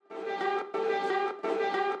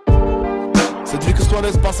Cédric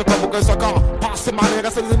Soares passa com a Bukayo Saka, passe Mané,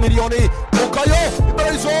 resta des milioni, Bukayo,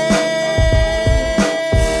 bel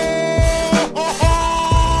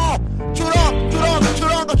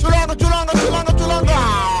Churanga,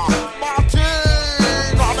 Martín,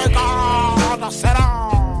 será.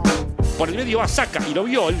 Por el medio va Saka y lo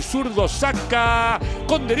vio el zurdo Saka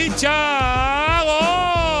con derecha.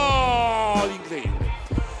 ¡Gol! Increíble.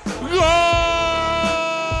 ¡Gol!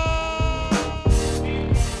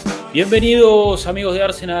 Bienvenidos amigos de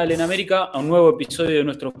Arsenal en América a un nuevo episodio de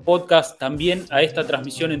nuestro podcast, también a esta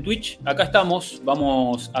transmisión en Twitch. Acá estamos,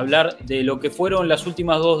 vamos a hablar de lo que fueron las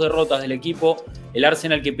últimas dos derrotas del equipo. El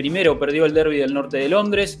Arsenal, que primero perdió el derbi del norte de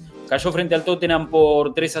Londres, cayó frente al Tottenham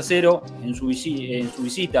por 3-0 en su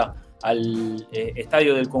visita al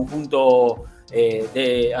estadio del conjunto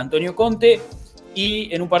de Antonio Conte,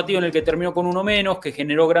 y en un partido en el que terminó con uno menos, que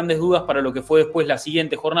generó grandes dudas para lo que fue después la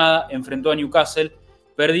siguiente jornada. Enfrentó a Newcastle,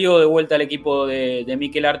 perdió de vuelta al equipo de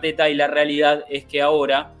Mikel Arteta, y la realidad es que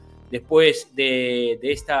ahora, después de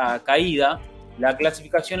esta caída, la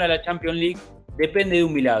clasificación a la Champions League depende de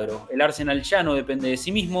un milagro. El Arsenal ya no depende de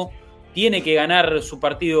sí mismo, tiene que ganar su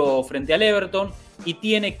partido frente al Everton y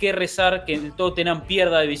tiene que rezar que el Tottenham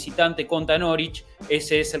pierda de visitante contra Norwich.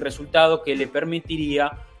 Ese es el resultado que le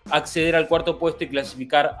permitiría acceder al cuarto puesto y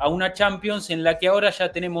clasificar a una Champions, en la que ahora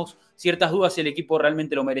ya tenemos ciertas dudas si el equipo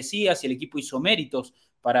realmente lo merecía, si el equipo hizo méritos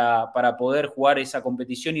para poder jugar esa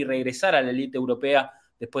competición y regresar a la élite europea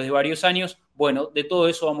después de varios años. Bueno, de todo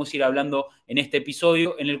eso vamos a ir hablando en este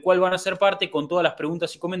episodio, en el cual van a ser parte con todas las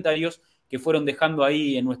preguntas y comentarios que fueron dejando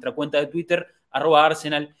ahí en nuestra cuenta de Twitter,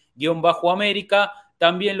 @Arsenal_América.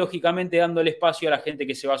 También, lógicamente, dándole espacio a la gente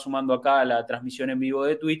que se va sumando acá a la transmisión en vivo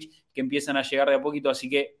de Twitch, que empiezan a llegar de a poquito, así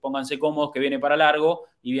que pónganse cómodos, que viene para largo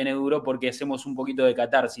y viene duro, porque hacemos un poquito de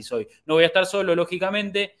catarsis hoy. No voy a estar solo,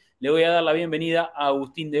 lógicamente. Le voy a dar la bienvenida a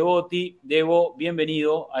Agustín Devoti. Debo,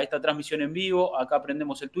 bienvenido a esta transmisión en vivo. Acá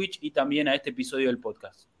aprendemos el Twitch y también a este episodio del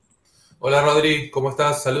podcast. Hola Rodri, ¿cómo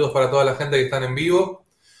estás? Saludos para toda la gente que están en vivo.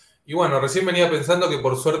 Y bueno, recién venía pensando que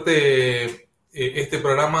por suerte este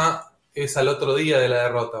programa es al otro día de la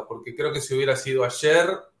derrota, porque creo que si hubiera sido ayer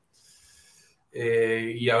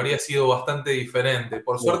y habría sido bastante diferente.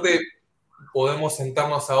 Por suerte podemos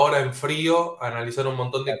sentarnos ahora en frío a analizar un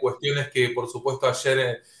montón de cuestiones que por supuesto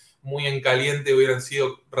ayer muy en caliente hubieran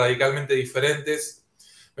sido radicalmente diferentes.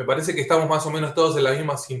 Me parece que estamos más o menos todos en la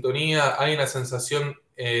misma sintonía. Hay una sensación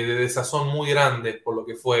de desazón muy grande por lo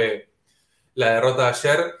que fue la derrota de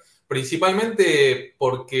ayer, principalmente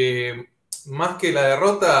porque más que la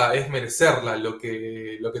derrota es merecerla lo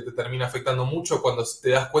que te termina afectando mucho cuando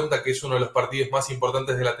te das cuenta que es uno de los partidos más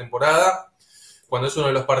importantes de la temporada, cuando es uno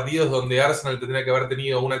de los partidos donde Arsenal tendría que haber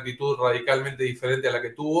tenido una actitud radicalmente diferente a la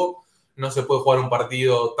que tuvo. No se puede jugar un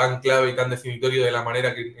partido tan clave y tan definitorio de la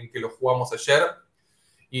manera en que lo jugamos ayer.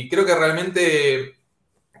 Y creo que realmente,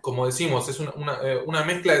 como decimos, es una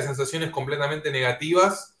mezcla de sensaciones completamente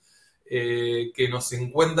negativas que nos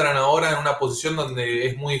encuentran ahora en una posición donde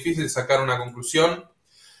es muy difícil sacar una conclusión.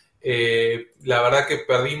 La verdad que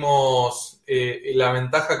perdimos la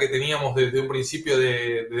ventaja que teníamos desde un principio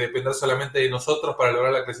de depender solamente de nosotros para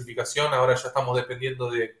lograr la clasificación. Ahora ya estamos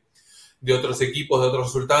dependiendo de otros equipos, de otros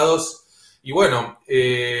resultados. Y bueno,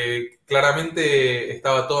 claramente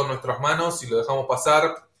estaba todo en nuestras manos y lo dejamos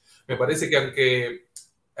pasar. Me parece que aunque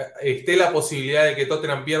esté la posibilidad de que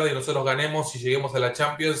Tottenham pierda y nosotros ganemos y lleguemos a la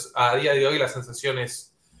Champions, a día de hoy la sensación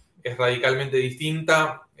es radicalmente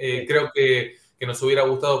distinta. Creo que nos hubiera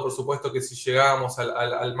gustado, por supuesto, que si llegábamos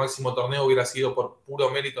al máximo torneo hubiera sido por puro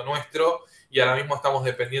mérito nuestro, y ahora mismo estamos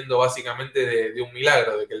dependiendo básicamente de un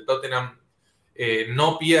milagro, de que el Tottenham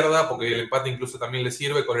no pierda, porque el empate incluso también le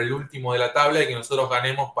sirve con el último de la tabla, y que nosotros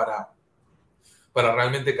ganemos para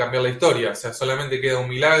realmente cambiar la historia. O sea, solamente queda un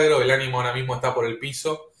milagro, el ánimo ahora mismo está por el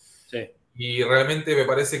piso. Sí. Y realmente me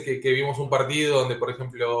parece que vimos un partido donde, por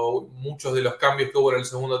ejemplo, muchos de los cambios que hubo en el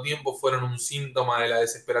segundo tiempo fueron un síntoma de la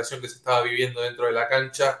desesperación que se estaba viviendo dentro de la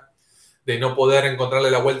cancha, de no poder encontrarle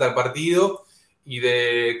la vuelta al partido y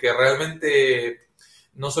de que realmente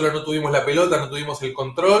no solo no tuvimos la pelota, no tuvimos el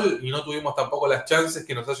control y no tuvimos tampoco las chances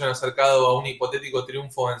que nos hayan acercado a un hipotético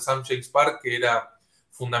triunfo en St. James Park, que era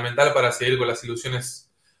fundamental para seguir con las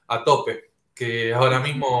ilusiones a tope. Que ahora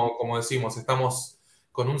mismo, como decimos, estamos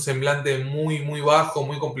con un semblante muy, muy bajo,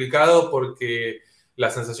 muy complicado, porque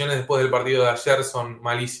las sensaciones después del partido de ayer son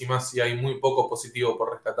malísimas y hay muy poco positivo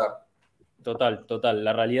por rescatar. Total.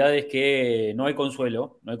 La realidad es que no hay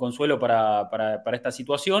consuelo para esta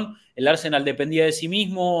situación. El Arsenal dependía de sí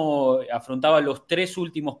mismo, afrontaba los 3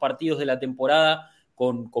 últimos partidos de la temporada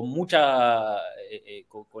con mucha,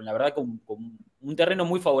 con la verdad, con un terreno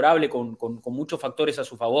muy favorable con muchos factores a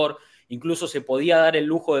su favor. Incluso se podía dar el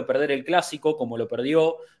lujo de perder el clásico, como lo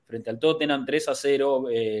perdió frente al Tottenham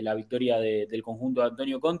 3-0, la victoria del conjunto de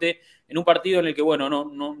Antonio Conte, en un partido en el que, bueno,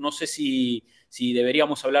 no sé si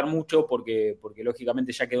deberíamos hablar mucho porque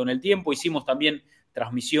lógicamente ya quedó en el tiempo. Hicimos también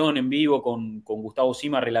transmisión en vivo con Gustavo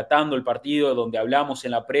Sima relatando el partido, donde hablamos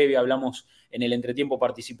en la previa, hablamos en el entretiempo,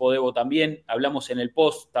 participó Debo también, hablamos en el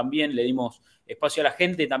post también, le dimos espacio a la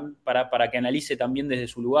gente para que analice también desde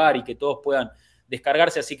su lugar y que todos puedan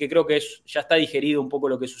descargarse, así que creo que ya está digerido un poco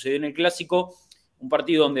lo que sucedió en el Clásico, un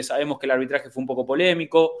partido donde sabemos que el arbitraje fue un poco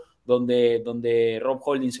polémico, donde Rob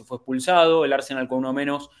Holding se fue expulsado, el Arsenal con uno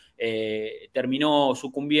menos terminó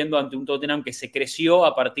sucumbiendo ante un Tottenham que se creció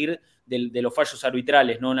a partir de los fallos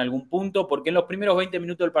arbitrales, ¿no? En algún punto, porque en los primeros 20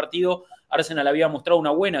 minutos del partido Arsenal había mostrado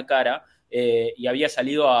una buena cara y había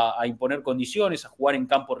salido a imponer condiciones, a jugar en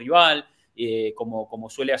campo rival, como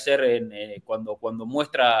suele hacer cuando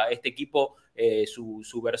muestra este equipo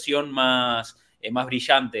su versión más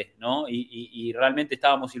brillante, ¿no? Y realmente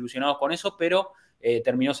estábamos ilusionados con eso, pero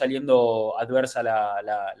terminó saliendo adversa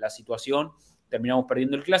la situación, terminamos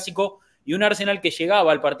perdiendo el Clásico, y un Arsenal que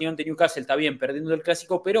llegaba al partido ante Newcastle, está bien, perdiendo el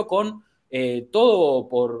Clásico, pero con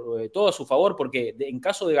todo a su favor, porque en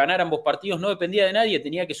caso de ganar ambos partidos no dependía de nadie,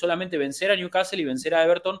 tenía que solamente vencer a Newcastle y vencer a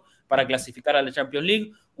Everton para clasificar a la Champions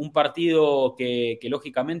League, un partido que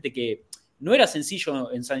lógicamente que no era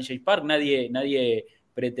sencillo en St. James Park, nadie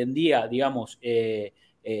pretendía, digamos,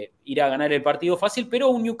 ir a ganar el partido fácil, pero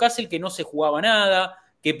un Newcastle que no se jugaba nada,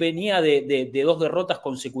 que venía de 2 derrotas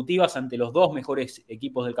consecutivas ante los 2 mejores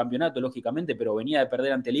equipos del campeonato, lógicamente, pero venía de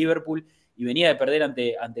perder ante Liverpool y venía de perder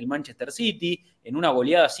ante el Manchester City, en una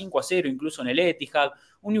goleada 5-0, incluso en el Etihad.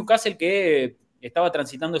 Un Newcastle que estaba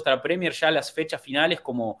transitando esta Premier ya a las fechas finales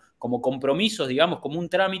como compromisos, digamos, como un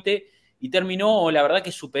trámite, y terminó, la verdad,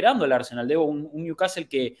 que superando al Arsenal. Un Newcastle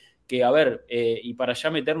que a ver, y para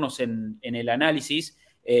ya meternos en el análisis,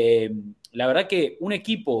 la verdad que un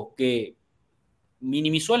equipo que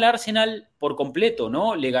minimizó al Arsenal por completo,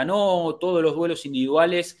 ¿no? Le ganó todos los duelos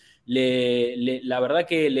individuales, la verdad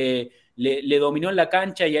que le dominó en la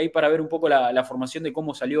cancha, y ahí para ver un poco la formación de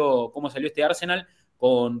cómo salió este Arsenal,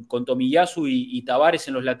 con Tomiyasu y Tavares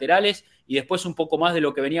en los laterales, y después un poco más de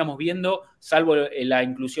lo que veníamos viendo, salvo la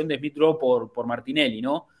inclusión de Smith Rowe por Martinelli,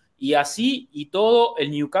 ¿no? Y así y todo,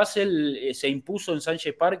 el Newcastle se impuso en St.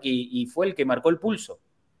 James Park y fue el que marcó el pulso.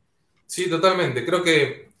 Sí, totalmente. Creo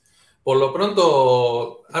que por lo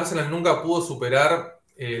pronto Arsenal nunca pudo superar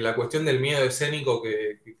la cuestión del miedo escénico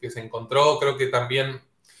que se encontró. Creo que también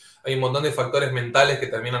hay un montón de factores mentales que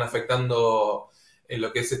terminan afectando en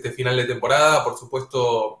lo que es este final de temporada. Por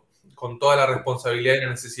supuesto, con toda la responsabilidad y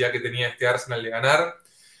la necesidad que tenía este Arsenal de ganar.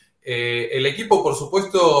 El equipo, por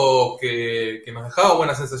supuesto, que nos dejaba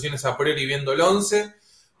buenas sensaciones a priori viendo el 11,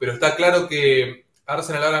 pero está claro que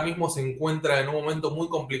Arsenal ahora mismo se encuentra en un momento muy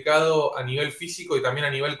complicado a nivel físico y también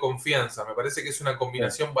a nivel confianza. Me parece que es una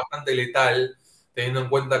combinación bastante letal, teniendo en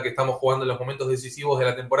cuenta que estamos jugando en los momentos decisivos de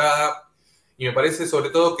la temporada, y me parece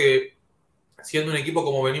sobre todo que siendo un equipo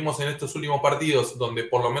como venimos en estos últimos partidos, donde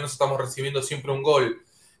por lo menos estamos recibiendo siempre un gol,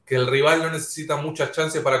 que el rival no necesita muchas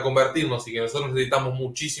chances para convertirnos y que nosotros necesitamos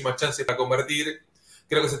muchísimas chances para convertir,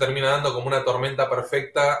 creo que se termina dando como una tormenta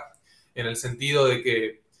perfecta en el sentido de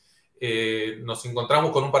que nos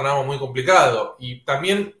encontramos con un panorama muy complicado. Y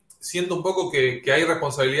también siento un poco que hay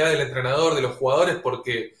responsabilidad del entrenador, de los jugadores,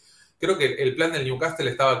 porque creo que el plan del Newcastle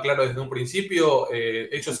estaba claro desde un principio.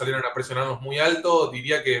 Ellos salieron a presionarnos muy alto.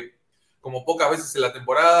 Diría que como pocas veces en la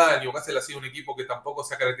temporada, el Newcastle ha sido un equipo que tampoco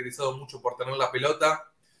se ha caracterizado mucho por tener la pelota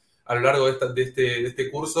a lo largo de este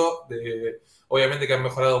curso. Obviamente que han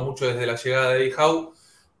mejorado mucho desde la llegada de Eddie Howe,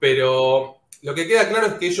 pero lo que queda claro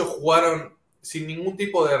es que ellos jugaron sin ningún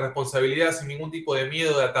tipo de responsabilidad, sin ningún tipo de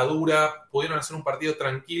miedo, de atadura. Pudieron hacer un partido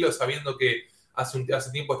tranquilo sabiendo que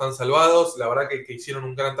hace tiempo están salvados. La verdad que hicieron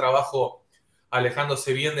un gran trabajo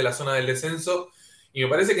alejándose bien de la zona del descenso. Y me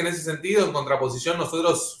parece que en ese sentido, en contraposición,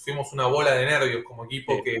 nosotros fuimos una bola de nervios como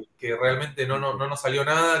equipo, sí, que realmente no nos salió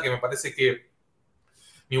nada, que me parece que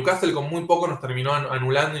Newcastle con muy poco nos terminó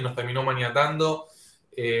anulando y nos terminó maniatando,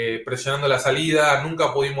 presionando la salida.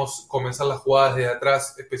 Nunca pudimos comenzar las jugadas desde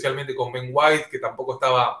atrás, especialmente con Ben White, que tampoco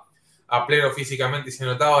estaba a pleno físicamente y se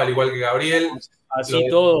notaba, al igual que Gabriel. Así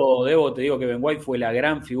todo, Debo, te digo que Ben White fue la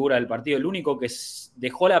gran figura del partido, el único que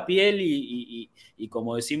dejó la piel y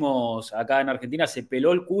como decimos acá en Argentina, se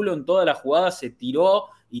peló el culo en toda la jugada, se tiró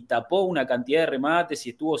y tapó una cantidad de remates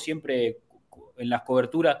y estuvo siempre en las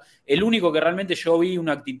coberturas. El único que realmente yo vi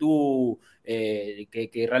una actitud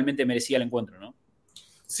que realmente merecía el encuentro, ¿no?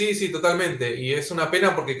 Sí, totalmente. Y es una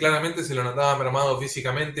pena porque claramente se lo notaba mermado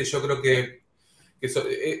físicamente. Yo creo que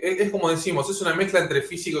es como decimos, es una mezcla entre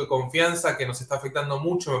físico y confianza que nos está afectando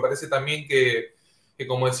mucho. Me parece también que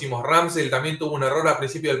como decimos, Ramsdale también tuvo un error al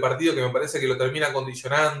principio del partido que me parece que lo termina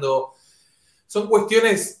condicionando. Son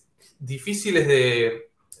cuestiones difíciles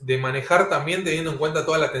de manejar también teniendo en cuenta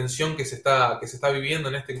toda la tensión que se está viviendo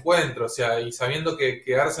en este encuentro. O sea, y sabiendo que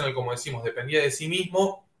Arsenal, como decimos, dependía de sí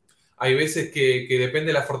mismo, hay veces que depende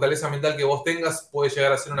de la fortaleza mental que vos tengas, puede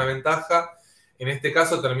llegar a ser una ventaja. En este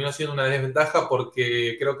caso terminó siendo una desventaja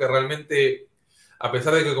porque creo que realmente, a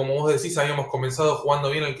pesar de que, como vos decís, habíamos comenzado jugando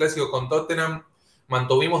bien el clásico con Tottenham,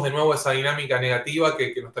 mantuvimos de nuevo esa dinámica negativa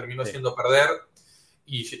que nos terminó haciendo perder.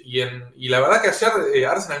 Y la verdad que ayer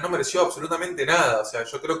Arsenal no mereció absolutamente nada. O sea,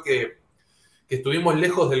 yo creo que estuvimos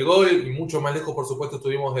lejos del gol y mucho más lejos, por supuesto,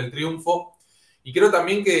 estuvimos del triunfo. Y creo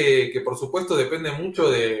también que por supuesto, depende mucho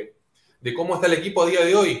de cómo está el equipo a día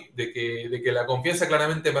de hoy, de que la confianza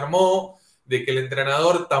claramente mermó, de que el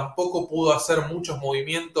entrenador tampoco pudo hacer muchos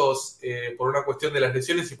movimientos por una cuestión de las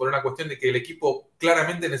lesiones y por una cuestión de que el equipo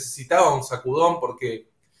claramente necesitaba un sacudón, porque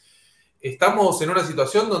estamos en una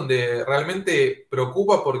situación donde realmente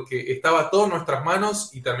preocupa porque estaba todo en nuestras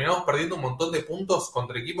manos y terminamos perdiendo un montón de puntos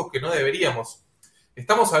contra equipos que no deberíamos.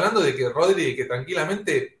 Estamos hablando de que Rodri, que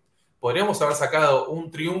tranquilamente podríamos haber sacado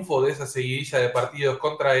un triunfo de esa seguidilla de partidos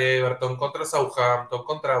contra Everton, contra Southampton,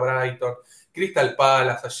 contra Brighton, Crystal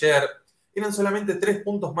Palace ayer. Eran solamente 3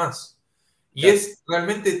 puntos más. Y es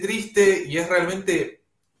realmente triste y es realmente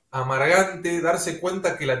amargante darse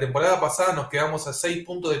cuenta que la temporada pasada nos quedamos a 6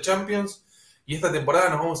 puntos de Champions y esta temporada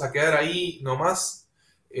nos vamos a quedar ahí nomás,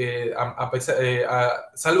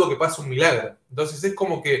 salvo que pase un milagro. Entonces es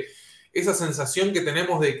como que esa sensación que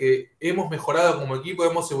tenemos de que hemos mejorado como equipo,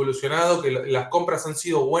 hemos evolucionado, que las compras han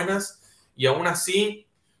sido buenas y aún así,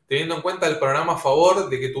 teniendo en cuenta el panorama a favor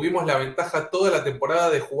de que tuvimos la ventaja toda la temporada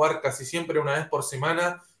de jugar casi siempre una vez por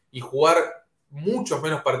semana y jugar muchos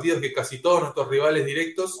menos partidos que casi todos nuestros rivales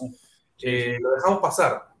directos, lo dejamos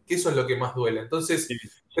pasar, que eso es lo que más duele. Entonces,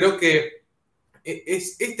 creo que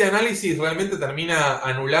este análisis realmente termina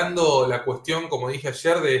anulando la cuestión, como dije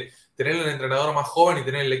ayer, de tener el entrenador más joven y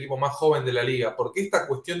tener el equipo más joven de la liga, porque esta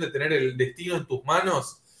cuestión de tener el destino en tus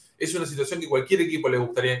manos es una situación que cualquier equipo le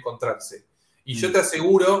gustaría encontrarse. Y yo te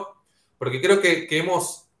aseguro, porque creo que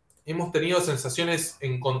hemos tenido sensaciones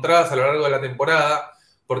encontradas a lo largo de la temporada,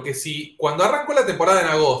 porque si cuando arrancó la temporada en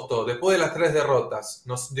agosto, después de las 3 derrotas,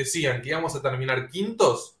 nos decían que íbamos a terminar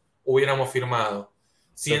quintos, hubiéramos firmado.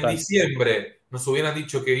 Si en diciembre nos hubieran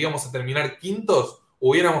dicho que íbamos a terminar quintos,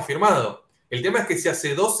 hubiéramos firmado. El tema es que si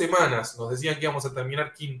hace 2 semanas nos decían que íbamos a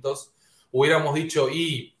terminar quintos, hubiéramos dicho,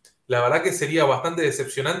 y la verdad que sería bastante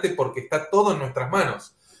decepcionante porque está todo en nuestras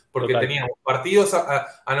manos. Porque teníamos partidos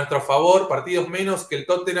a nuestro favor, partidos menos que el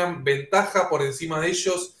Tottenham, ventaja por encima de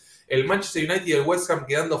ellos, el Manchester United y el West Ham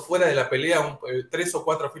quedando fuera de la pelea 3 o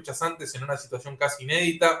 4 fechas antes en una situación casi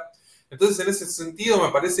inédita. Entonces, en ese sentido,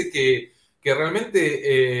 me parece que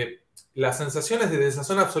realmente la sensación es de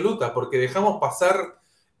desazón absoluta, porque dejamos pasar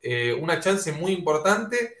una chance muy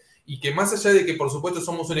importante y que más allá de que, por supuesto,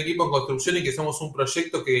 somos un equipo en construcción y que somos un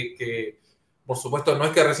proyecto que por supuesto, no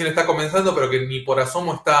es que recién está comenzando, pero que ni por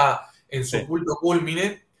asomo está en su punto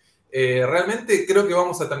culmine. Realmente creo que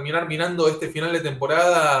vamos a terminar mirando este final de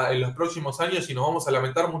temporada en los próximos años y nos vamos a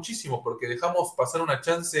lamentar muchísimo porque dejamos pasar una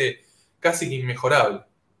chance casi que inmejorable.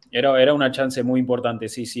 Era una chance muy importante,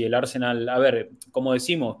 sí. El Arsenal, a ver, como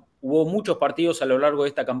decimos, hubo muchos partidos a lo largo de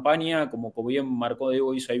esta campaña, como bien marcó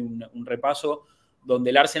Diego, hizo ahí un repaso,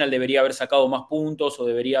 donde el Arsenal debería haber sacado más puntos o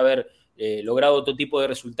debería haber logrado otro tipo de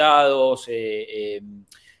resultados,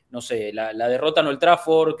 no sé, la derrota en Old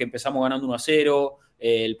Trafford, que empezamos ganando 1-0,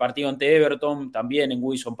 el partido ante Everton, también en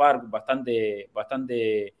Goodison Park, bastante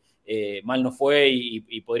mal no fue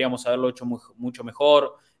y podríamos haberlo hecho mucho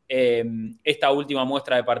mejor. Esta última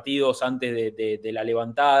muestra de partidos antes de la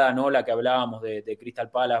levantada, ¿no? La que hablábamos de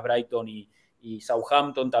Crystal Palace, Brighton y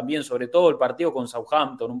Southampton también, sobre todo el partido con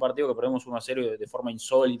Southampton, un partido que perdemos 1-0 de forma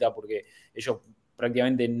insólita porque ellos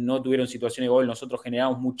prácticamente no tuvieron situación de gol, nosotros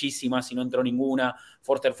generamos muchísimas y no entró ninguna,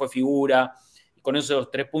 Forster fue figura, y con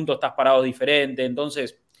esos 3 puntos estás parado diferente,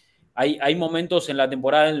 entonces hay momentos en la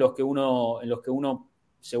temporada en los que uno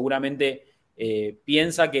seguramente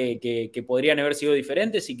piensa que podrían haber sido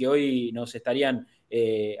diferentes y que hoy nos estarían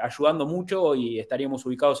ayudando mucho y estaríamos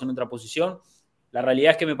ubicados en otra posición. La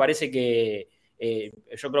realidad es que me parece que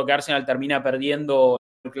yo creo que Arsenal termina perdiendo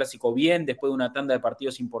el clásico bien, después de una tanda de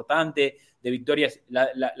partidos importantes, de victorias.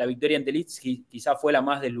 La victoria ante Leeds quizá fue la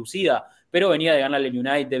más deslucida, pero venía de ganarle al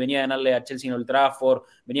United, venía de ganarle a Chelsea en Old Trafford,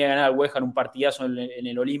 venía de ganar al West Ham un partidazo en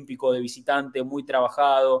el Olímpico de visitante, muy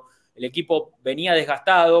trabajado. El equipo venía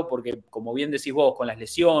desgastado porque, como bien decís vos, con las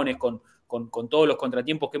lesiones, con con todos los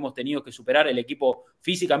contratiempos que hemos tenido que superar, el equipo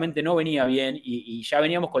físicamente no venía bien y ya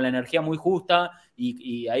veníamos con la energía muy justa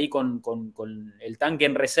y ahí con el tanque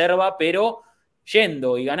en reserva, pero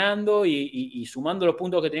yendo y ganando y sumando los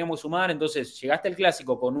puntos que teníamos que sumar. Entonces llegaste al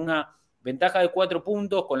Clásico con una ventaja de 4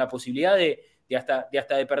 puntos, con la posibilidad de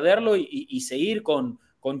hasta de perderlo y seguir con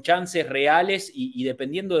chances reales y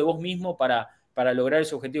dependiendo de vos mismo para lograr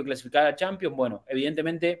ese objetivo de clasificar a Champions. Bueno,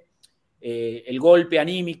 evidentemente el golpe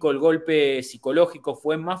anímico, el golpe psicológico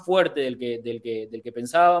fue más fuerte del que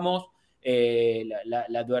pensábamos.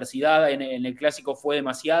 La adversidad en el Clásico fue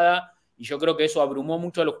demasiada y yo creo que eso abrumó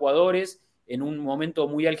mucho a los jugadores en un momento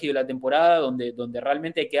muy álgido de la temporada donde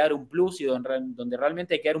realmente hay que dar un plus y donde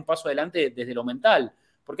realmente hay que dar un paso adelante desde lo mental.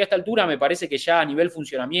 Porque a esta altura me parece que ya a nivel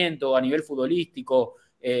funcionamiento, a nivel futbolístico,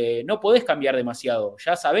 no podés cambiar demasiado.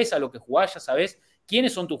 Ya sabés a lo que jugás, ya sabés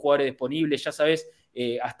quiénes son tus jugadores disponibles, ya sabés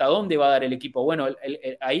hasta dónde va a dar el equipo. Bueno,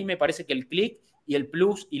 ahí me parece que el clic y el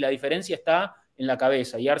plus y la diferencia está en la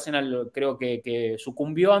cabeza. Y Arsenal creo que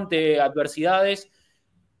sucumbió ante adversidades.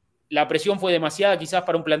 La presión fue demasiada quizás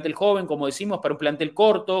para un plantel joven, como decimos, para un plantel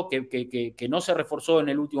corto, que no se reforzó en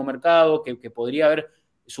el último mercado, que podría haber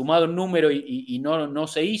sumado un número y no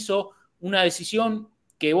se hizo. Una decisión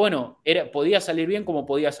que, bueno, podía salir bien como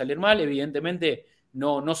podía salir mal. Evidentemente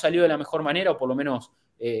no salió de la mejor manera, o por lo menos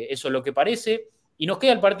eso es lo que parece. Y nos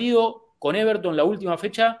queda el partido con Everton, la última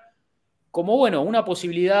fecha, como, bueno, una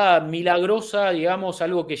posibilidad milagrosa, digamos,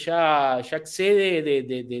 algo que ya excede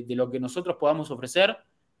de lo que nosotros podamos ofrecer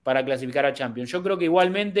para clasificar a Champions. Yo creo que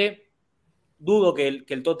igualmente dudo que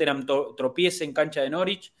el Tottenham tropiece en cancha de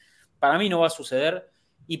Norwich. Para mí no va a suceder.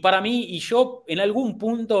 Y para mí, y yo en algún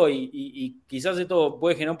punto, y quizás esto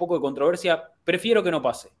puede generar un poco de controversia, prefiero que no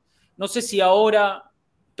pase. No sé si ahora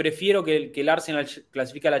prefiero que el Arsenal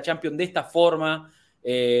clasifique a la Champions de esta forma,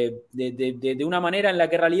 de una manera en la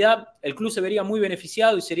que en realidad el club se vería muy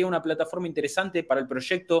beneficiado y sería una plataforma interesante para el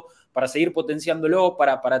proyecto, para seguir potenciándolo,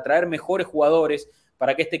 para traer mejores jugadores,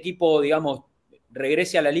 para que este equipo, digamos,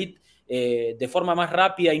 regrese a la elite de forma más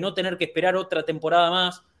rápida y no tener que esperar otra temporada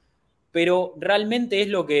más. Pero realmente es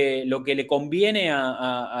lo que le conviene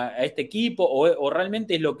a este equipo o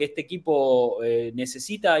realmente es lo que este equipo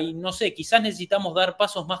necesita. Y no sé, quizás necesitamos dar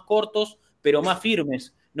pasos más cortos pero más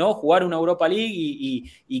firmes, ¿no? Jugar una Europa League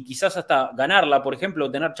y quizás hasta ganarla, por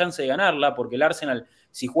ejemplo, tener chance de ganarla, porque el Arsenal,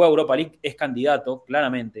 si juega Europa League, es candidato,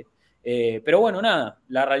 claramente. Pero bueno, nada,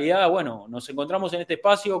 la realidad, bueno, nos encontramos en este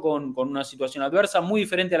espacio con una situación adversa muy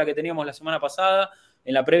diferente a la que teníamos la semana pasada,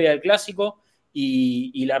 en la previa del Clásico.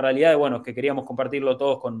 Y la realidad, bueno, es que queríamos compartirlo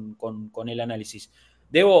todos con el análisis.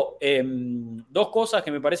 Debo, dos cosas que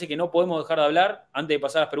me parece que no podemos dejar de hablar antes de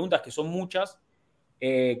pasar a las preguntas, que son muchas,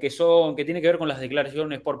 que tienen que ver con las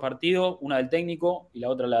declaraciones por partido, una del técnico y la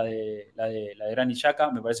otra la de Granit Xhaka.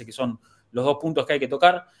 Me parece que son los dos puntos que hay que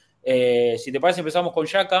tocar. Si te parece, empezamos con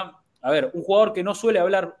Xhaka. A ver, un jugador que no suele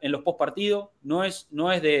hablar en los postpartidos, no es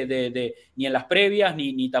ni en las previas,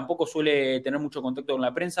 ni tampoco suele tener mucho contacto con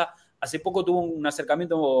la prensa. Hace poco tuvo un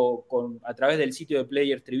acercamiento a través del sitio de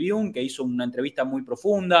Players Tribune, que hizo una entrevista muy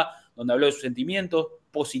profunda, donde habló de sus sentimientos,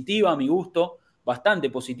 positiva a mi gusto, bastante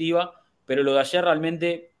positiva, pero lo de ayer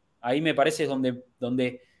realmente, ahí me parece es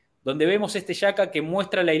donde vemos este Xhaka que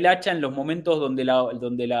muestra la hilacha en los momentos donde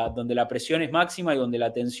la presión es máxima y donde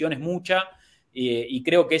la tensión es mucha. Y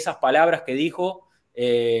creo que esas palabras que dijo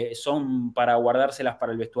son para guardárselas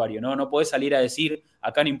para el vestuario, ¿no? No podés salir a decir,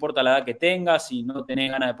 acá no importa la edad que tengas, si no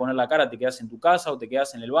tenés ganas de poner la cara, te quedás en tu casa o te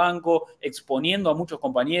quedás en el banco, exponiendo a muchos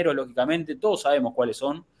compañeros, lógicamente, todos sabemos cuáles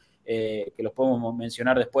son, que los podemos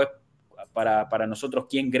mencionar después para nosotros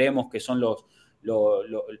quién creemos que son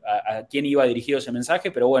a quién iba dirigido ese mensaje,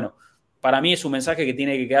 pero bueno, para mí es un mensaje que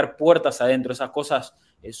tiene que quedar puertas adentro. Esas cosas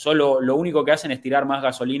solo lo único que hacen es tirar más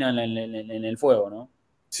gasolina en el fuego, ¿no?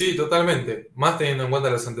 Sí, totalmente. Más teniendo en cuenta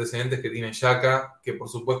los antecedentes que tiene Xhaka, que por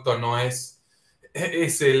supuesto no es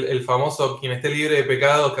el famoso quien esté libre de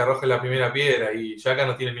pecado que arroje la primera piedra, y Xhaka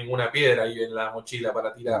no tiene ninguna piedra ahí en la mochila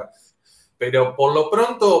para tirar. Pero por lo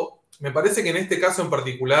pronto, me parece que en este caso en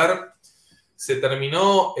particular se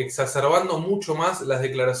terminó exacerbando mucho más las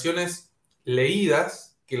declaraciones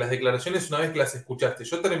leídas que las declaraciones una vez que las escuchaste.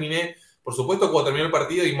 Yo terminé, por supuesto, cuando terminó el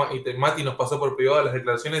partido y Mati nos pasó por privado las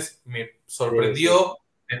declaraciones, me sorprendió. Sí.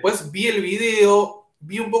 Después vi el video,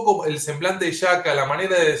 vi un poco el semblante de Xhaka, la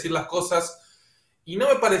manera de decir las cosas, y no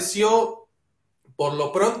me pareció, por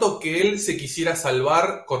lo pronto, que él se quisiera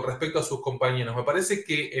salvar con respecto a sus compañeros. Me parece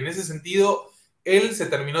que en ese sentido, él se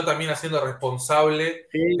terminó también haciendo responsable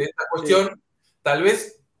de esta cuestión. Sí. Tal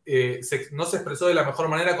vez no se expresó de la mejor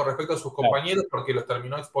manera con respecto a sus compañeros porque los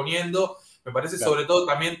terminó exponiendo. Me parece sobre todo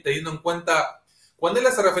también teniendo en cuenta cuando él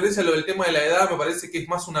hace referencia a lo del tema de la edad, me parece que es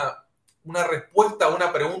más una respuesta a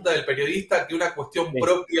una pregunta del periodista que una cuestión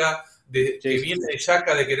propia que viene de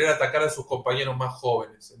Xhaka de querer atacar a sus compañeros más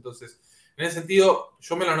jóvenes. Entonces, en ese sentido,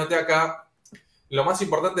 yo me lo anoté acá. Lo más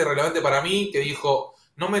importante y relevante para mí, que dijo,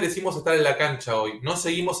 no merecimos estar en la cancha hoy, no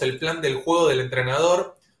seguimos el plan del juego del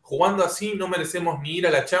entrenador, jugando así no merecemos ni ir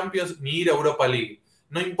a la Champions ni ir a Europa League.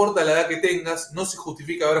 No importa la edad que tengas, no se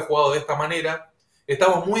justifica haber jugado de esta manera,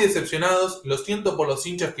 estamos muy decepcionados, lo siento por los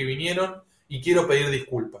hinchas que vinieron y quiero pedir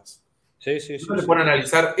disculpas. No se pueden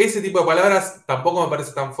analizar ese tipo de palabras, tampoco me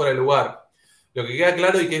parece tan fuera de lugar. Lo que queda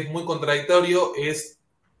claro y que es muy contradictorio es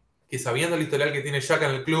que sabiendo el historial que tiene Xhaka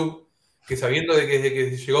en el club, que sabiendo de que desde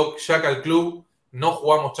que llegó Xhaka al club no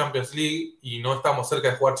jugamos Champions League y no estamos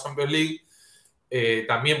cerca de jugar Champions League,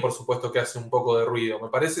 también por supuesto que hace un poco de ruido. Me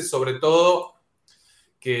parece sobre todo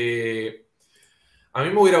que a mí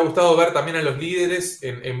me hubiera gustado ver también a los líderes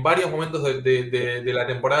en varios momentos de la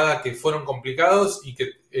temporada que fueron complicados y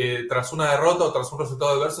que tras una derrota o tras un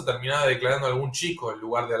resultado adverso terminaba declarando a algún chico en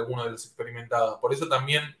lugar de alguno de los experimentados. Por eso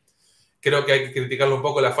también creo que hay que criticarle un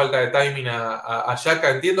poco la falta de timing a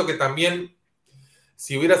Xhaka. Entiendo que también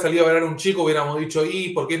si hubiera salido a ganar un chico hubiéramos dicho, ¿y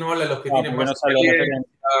por qué no hablan los que tienen más experiencia?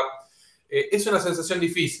 Es una sensación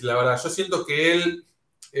difícil, la verdad. Yo siento que él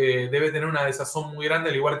debe tener una desazón muy grande,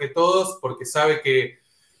 al igual que todos, porque sabe que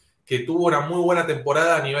tuvo una muy buena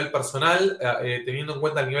temporada a nivel personal, teniendo en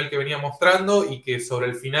cuenta el nivel que venía mostrando, y que sobre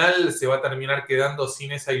el final se va a terminar quedando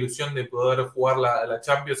sin esa ilusión de poder jugar la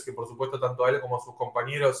Champions, que por supuesto tanto él como sus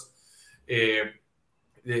compañeros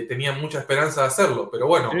tenían mucha esperanza de hacerlo. Pero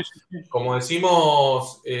bueno, como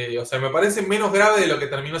decimos, o sea, me parece menos grave de lo que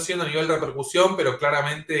terminó siendo a nivel de repercusión, pero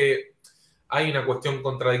claramente hay una cuestión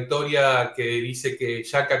contradictoria que dice que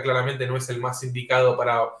Xhaka claramente no es el más indicado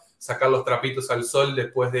para sacar los trapitos al sol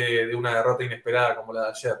después de una derrota inesperada como la de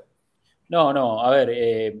ayer. No, a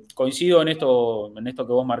ver, coincido en esto que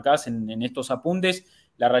vos marcás, en estos apuntes.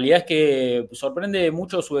 La realidad es que sorprende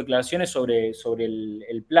mucho sus declaraciones sobre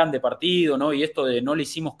el plan de partido, ¿no? Y esto de no le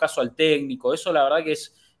hicimos caso al técnico. Eso la verdad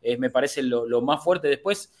que me parece lo más fuerte.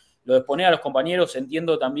 Después, lo de exponer a los compañeros,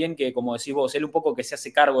 entiendo también que, como decís vos, él un poco que se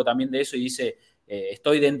hace cargo también de eso y dice,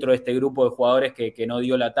 estoy dentro de este grupo de jugadores que no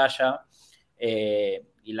dio la talla.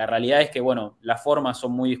 Y la realidad es que, bueno, las formas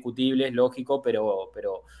son muy discutibles, lógico, pero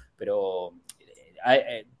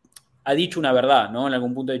ha dicho una verdad, ¿no? En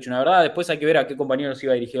algún punto ha dicho una verdad. Después hay que ver a qué compañeros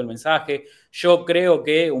iba dirigido el mensaje. Yo creo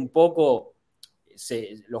que un poco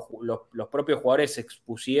los propios jugadores se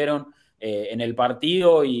expusieron en el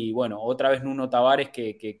partido y, bueno, otra vez Nuno Tavares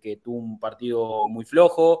que tuvo un partido muy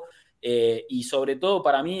flojo. Y sobre todo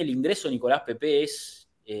para mí el ingreso de Nicolás Pepe es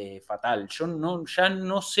fatal. Yo ya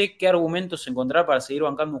no sé qué argumentos encontrar para seguir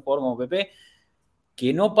bancando un jugador como Pepe,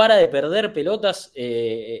 que no para de perder pelotas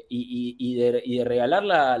y de regalar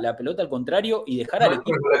la pelota al contrario y dejar al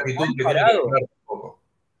equipo parado.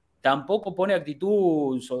 Tampoco pone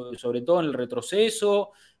actitud, sobre todo en el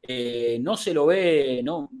retroceso. No se lo ve,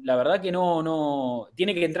 no, la verdad que no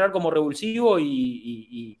tiene que entrar como revulsivo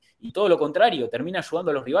y todo lo contrario, termina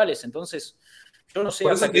ayudando a los rivales. Entonces, yo no sé.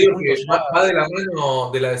 Por eso te digo que va de la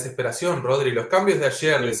mano de la desesperación, Rodri. Los cambios de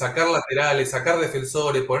ayer, de sacar laterales, sacar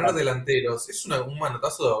defensores, poner delanteros, es un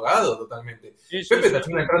manotazo de ahogado totalmente. Pepe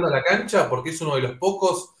termina entrando a la cancha porque es uno de los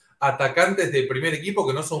pocos atacantes del primer equipo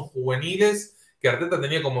que no son juveniles que Arteta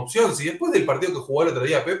tenía como opción. Si después del partido que jugó el otro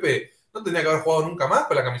día Pepe no tenía que haber jugado nunca más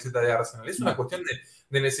con la camiseta de Arsenal. Es una cuestión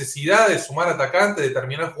de necesidad de sumar atacantes, de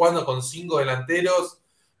terminar jugando con 5 delanteros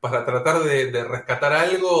para tratar de rescatar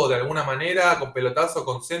algo de alguna manera, con pelotazo,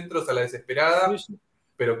 con centros a la desesperada,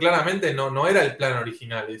 pero claramente no era el plan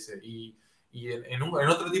original ese. Y en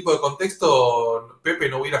otro tipo de contexto, Pepe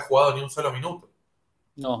no hubiera jugado ni un solo minuto.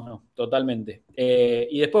 No, totalmente.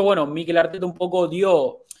 Y después, bueno, Mikel Arteta un poco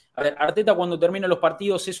dio... A ver, Arteta cuando termina los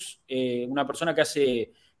partidos es una persona que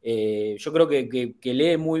hace... yo creo que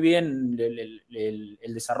lee muy bien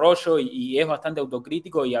el desarrollo y es bastante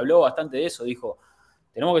autocrítico y habló bastante de eso. Dijo,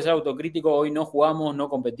 tenemos que ser autocríticos, hoy no jugamos, no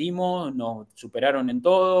competimos, nos superaron en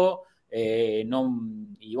todo.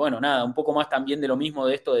 Y bueno, nada, un poco más también de lo mismo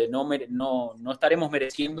de esto de no estaremos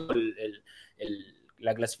mereciendo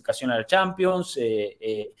la clasificación a la Champions.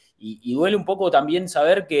 Y duele un poco también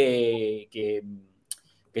saber que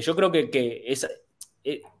yo creo que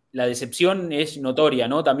la decepción es notoria,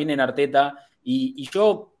 ¿no? También en Arteta. Y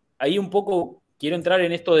yo ahí un poco quiero entrar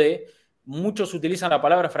en esto de muchos utilizan la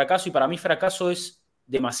palabra fracaso y para mí fracaso es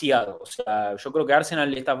demasiado. O sea, yo creo que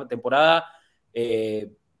Arsenal esta temporada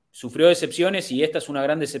sufrió decepciones y esta es una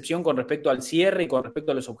gran decepción con respecto al cierre y con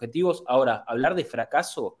respecto a los objetivos. Ahora, hablar de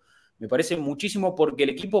fracaso me parece muchísimo porque el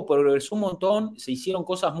equipo progresó un montón, se hicieron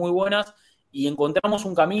cosas muy buenas y encontramos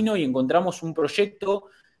un camino y encontramos un proyecto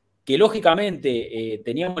que lógicamente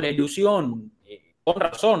teníamos la ilusión, con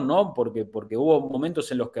razón, ¿no? Porque hubo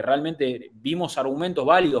momentos en los que realmente vimos argumentos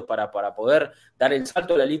válidos para poder dar el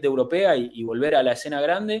salto a la elite europea y volver a la escena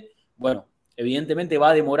grande. Bueno, evidentemente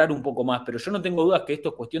va a demorar un poco más, pero yo no tengo dudas que esto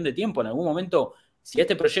es cuestión de tiempo. En algún momento, si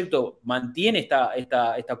este proyecto mantiene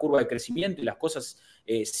esta curva de crecimiento y las cosas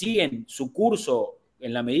siguen su curso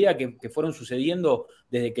en la medida que fueron sucediendo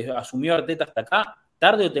desde que asumió Arteta hasta acá,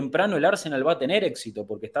 tarde o temprano el Arsenal va a tener éxito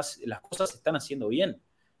porque las cosas se están haciendo bien.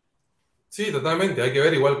 Sí, totalmente. Hay que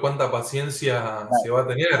ver igual cuánta paciencia se va a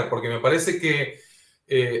tener, porque me parece que,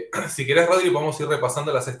 si querés, Rodri, podemos ir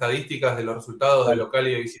repasando las estadísticas de los resultados de local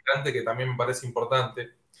y de visitante, que también me parece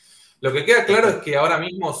importante. Lo que queda claro es que ahora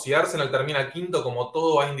mismo, si Arsenal termina quinto, como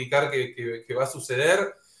todo va a indicar que va a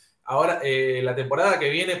suceder, ahora la temporada que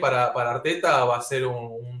viene para Arteta va a ser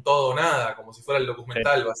un todo o nada, como si fuera el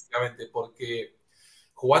documental, básicamente, porque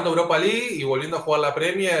jugando Europa League y volviendo a jugar la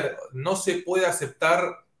Premier, no se puede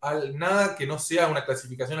aceptar nada que no sea una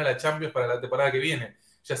clasificación a la Champions para la temporada que viene,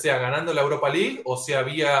 ya sea ganando la Europa League o sea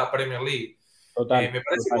vía Premier League. Me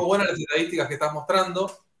parece muy buenas las estadísticas que estás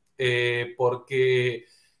mostrando, porque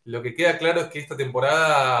lo que queda claro es que esta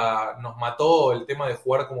temporada nos mató el tema de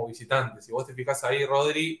jugar como visitantes. Si vos te fijás ahí,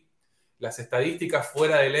 Rodri, las estadísticas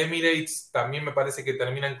fuera del Emirates también me parece que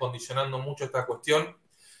terminan condicionando mucho esta cuestión.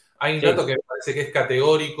 Hay un dato que me parece que es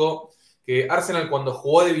categórico, que Arsenal cuando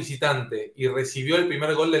jugó de visitante y recibió el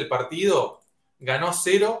primer gol del partido, ganó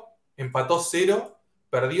 0, empató 0,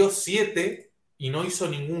 perdió 7 y no hizo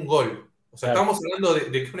ningún gol. O sea, estamos hablando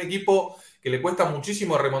de que un equipo que le cuesta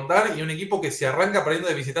muchísimo remontar y un equipo que se arranca perdiendo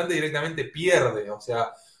de visitante directamente pierde. O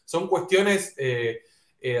sea, son cuestiones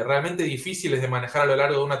realmente difíciles de manejar a lo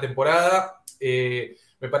largo de una temporada.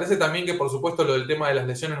 Me parece también que, por supuesto, lo del tema de las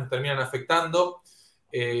lesiones nos terminan afectando.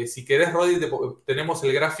 Si querés, Rodri, tenemos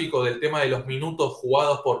el gráfico del tema de los minutos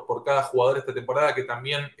jugados por cada jugador esta temporada, que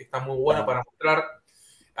también está muy bueno para mostrar.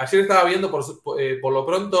 Ayer estaba viendo, por lo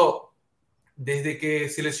pronto, desde que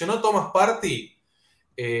se lesionó Thomas Partey,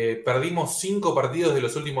 perdimos 5 partidos de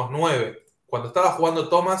los últimos 9. Cuando estaba jugando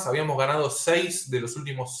Thomas, habíamos ganado 6 de los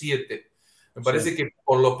últimos 7. Me parece que,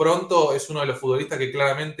 por lo pronto, es uno de los futbolistas que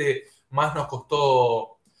claramente más nos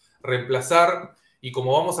costó reemplazar. Y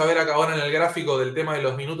como vamos a ver acá ahora en el gráfico del tema de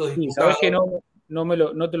los minutos disputados... Sabes que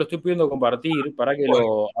no te lo estoy pudiendo compartir, para que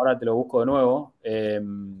ahora te lo busco de nuevo.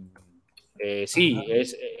 Sí,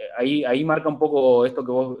 ahí marca un poco esto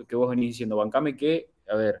que vos venís diciendo. Bancame que,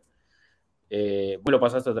 a ver, vos lo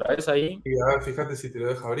pasaste otra vez ahí. Sí, a ver, fíjate si te lo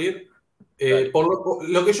deja abrir. Por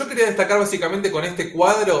lo que yo quería destacar básicamente con este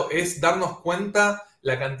cuadro es darnos cuenta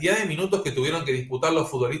la cantidad de minutos que tuvieron que disputar los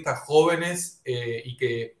futbolistas jóvenes y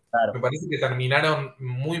que me parece que terminaron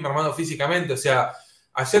muy mermados físicamente. O sea,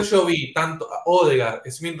 ayer yo vi tanto a Odegaard,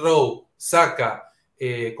 Smith Rowe, Saka,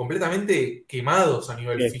 completamente quemados a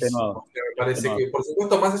nivel físico. Me parece que, por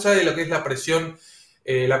supuesto, más allá de lo que es la presión,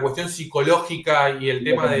 la cuestión psicológica y el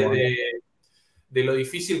tema de lo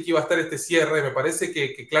difícil que iba a estar este cierre, me parece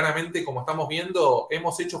que claramente, como estamos viendo,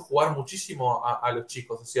 hemos hecho jugar muchísimo a los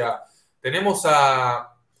chicos. O sea, tenemos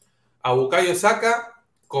a Bukayo Saka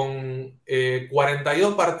con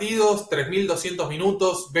 42 partidos, 3.200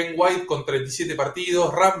 minutos, Ben White con 37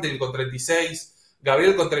 partidos, Ramsdale con 36,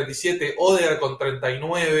 Gabriel con 37, Odegaard con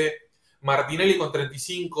 39, Martinelli con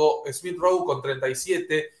 35, Smith Rowe con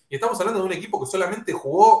 37, y estamos hablando de un equipo que solamente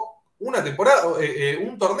jugó una temporada,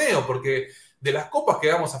 un torneo, porque de las copas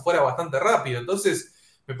quedamos afuera bastante rápido.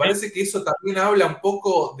 Entonces, me parece que eso también habla un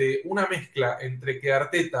poco de una mezcla entre que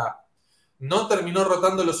Arteta no terminó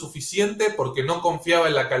rotando lo suficiente porque no confiaba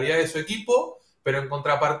en la calidad de su equipo, pero en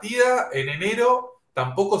contrapartida, en enero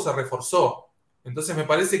tampoco se reforzó. Entonces me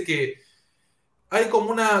parece que hay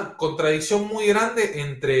como una contradicción muy grande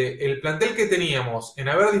entre el plantel que teníamos en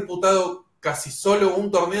haber disputado casi solo un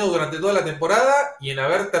torneo durante toda la temporada y en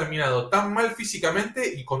haber terminado tan mal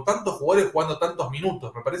físicamente y con tantos jugadores jugando tantos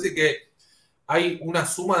minutos. Me parece que hay una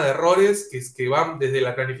suma de errores que van desde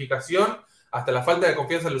la planificación hasta la falta de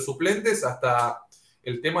confianza en los suplentes, hasta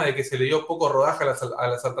el tema de que se le dio poco rodaje a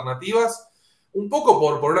las alternativas, un poco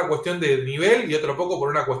por una cuestión de nivel y otro poco por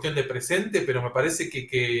una cuestión de presente, pero me parece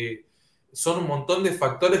que son un montón de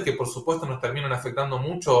factores que por supuesto nos terminan afectando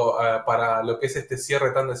mucho para lo que es este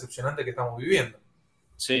cierre tan decepcionante que estamos viviendo.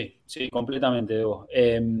 Sí, completamente, Debo.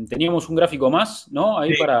 Teníamos un gráfico más, ¿no?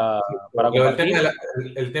 Ahí para compartir.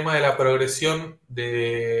 El tema de la progresión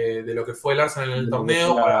de lo que fue el Arsenal en el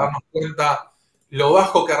torneo, para darnos cuenta lo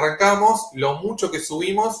bajo que arrancamos, lo mucho que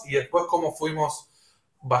subimos y después cómo fuimos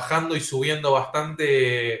bajando y subiendo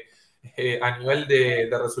bastante a nivel de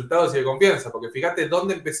resultados y de confianza, porque fíjate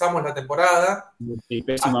dónde empezamos la temporada, Sí,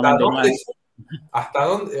 pésimamente mal. hasta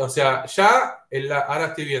dónde, o sea, ya ahora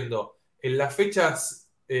estoy viendo, en las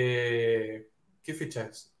fechas, ¿qué fecha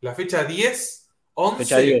es? La fecha 10, 11,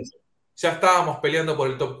 Fecha 10. ya estábamos peleando por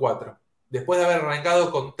el top 4, después de haber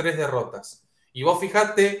arrancado con 3 derrotas. Y vos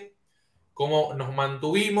fijate cómo nos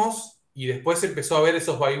mantuvimos y después empezó a haber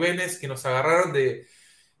esos vaivenes que nos agarraron de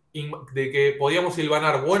que podíamos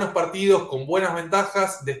hilvanar buenos partidos con buenas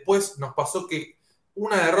ventajas. Después nos pasó que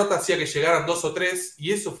una derrota hacía que llegaran 2 o 3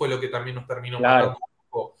 y eso fue lo que también nos terminó matando un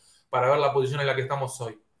poco para ver la posición en la que estamos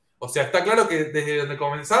hoy. O sea, está claro que desde donde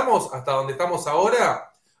comenzamos hasta donde estamos ahora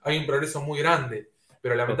hay un progreso muy grande,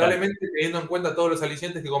 pero lamentablemente teniendo en cuenta todos los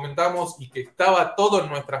alicientes que comentamos y que estaba todo en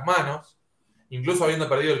nuestras manos, incluso habiendo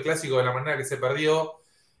perdido el clásico de la manera que se perdió,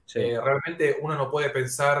 realmente uno no puede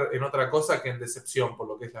pensar en otra cosa que en decepción por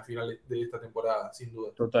lo que es la final de esta temporada, sin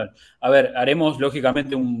duda. Total. A ver, haremos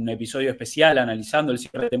lógicamente un episodio especial analizando el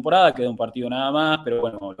cierre de temporada, queda un partido nada más, pero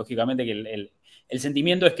bueno, lógicamente que el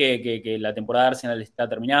sentimiento es que la temporada de Arsenal está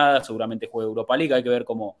terminada, seguramente juega Europa League, hay que ver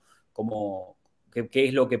qué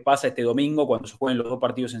es lo que pasa este domingo cuando se jueguen los dos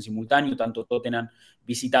partidos en simultáneo, tanto Tottenham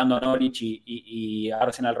visitando a Norwich y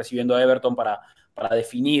Arsenal recibiendo a Everton para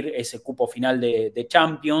definir ese cupo final de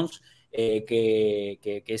Champions,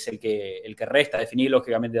 que es el que resta definir.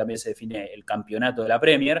 Lógicamente también se define el campeonato de la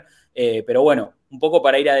Premier, pero bueno, un poco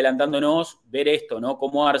para ir adelantándonos, ver esto, ¿no?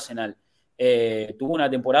 Cómo Arsenal tuvo una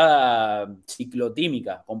temporada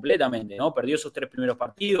ciclotímica completamente, ¿no? Perdió esos 3 primeros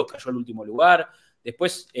partidos, cayó al último lugar,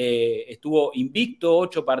 después estuvo invicto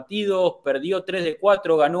 8 partidos, perdió 3 de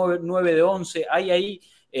 4, ganó 9 de 11, hay ahí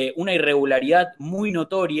una irregularidad muy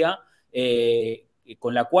notoria,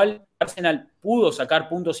 con la cual Arsenal pudo sacar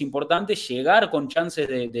puntos importantes, llegar con chances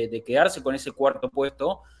de quedarse con ese cuarto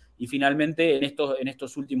puesto, y finalmente en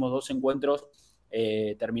estos últimos 2 encuentros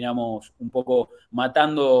terminamos un poco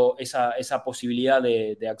matando esa posibilidad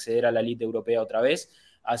de acceder a la elite europea otra vez.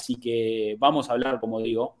 Así que vamos a hablar, como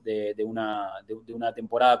digo, de una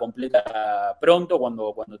temporada completa pronto,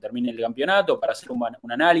 cuando termine el campeonato, para hacer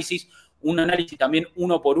un análisis también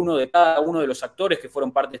uno por uno de cada uno de los actores que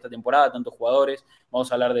fueron parte de esta temporada, tantos jugadores.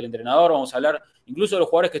 Vamos a hablar del entrenador, vamos a hablar incluso de los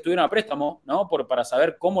jugadores que estuvieron a préstamo, ¿no? Para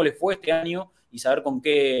saber cómo les fue este año y saber con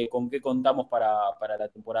qué contamos para la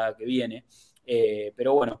temporada que viene.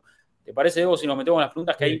 Pero bueno, ¿te parece, Evo, si nos metemos en las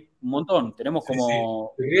preguntas? Que hay un montón. Tenemos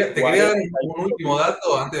como... Sí. Te quería dar un último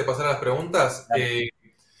dato antes de pasar a las preguntas.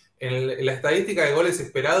 En la estadística de goles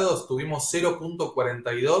esperados tuvimos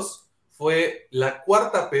 0.42. Fue la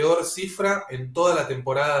cuarta peor cifra en toda la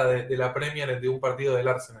temporada de la Premier de un partido del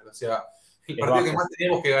Arsenal. O sea, el partido que más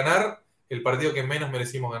teníamos que ganar, el partido que menos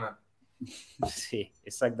merecimos ganar. Sí,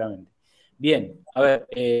 exactamente. Bien, a ver,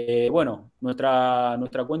 bueno, nuestra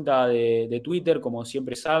cuenta de Twitter, como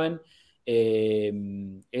siempre saben,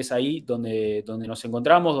 es ahí donde nos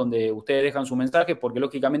encontramos, donde ustedes dejan sus mensajes, porque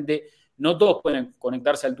lógicamente no todos pueden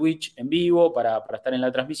conectarse al Twitch en vivo para estar en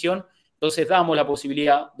la transmisión. Entonces damos la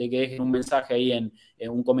posibilidad de que dejen un mensaje ahí en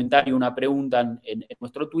un comentario, una pregunta en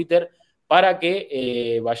nuestro Twitter, para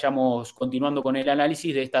que vayamos continuando con el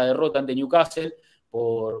análisis de esta derrota ante Newcastle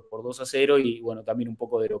por 2-0 y bueno, también un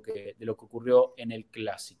poco de lo que ocurrió en el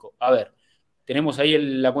clásico. A ver, tenemos ahí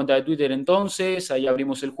la cuenta de Twitter entonces, ahí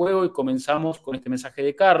abrimos el juego y comenzamos con este mensaje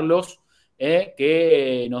de Carlos,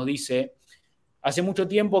 que nos dice: hace mucho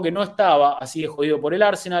tiempo que no estaba así de jodido por el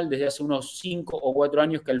Arsenal, desde hace unos 5 o 4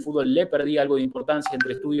 años que al fútbol le perdí algo de importancia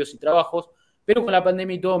entre estudios y trabajos, pero con la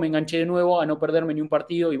pandemia y todo me enganché de nuevo a no perderme ni un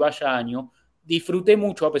partido y vaya año. Disfruté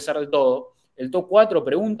mucho a pesar de todo. El top 4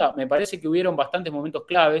 pregunta, me parece que hubieron bastantes momentos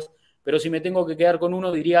claves, pero si me tengo que quedar con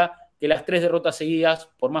uno, diría que las 3 derrotas seguidas,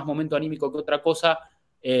 por más momento anímico que otra cosa,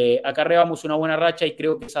 acarreamos una buena racha y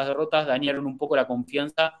creo que esas derrotas dañaron un poco la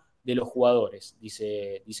confianza de los jugadores,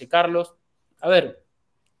 dice Carlos. A ver,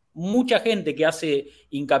 mucha gente que hace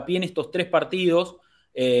hincapié en estos 3 partidos,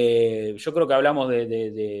 yo creo que hablamos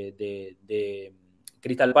de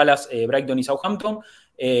Crystal Palace, Brighton y Southampton.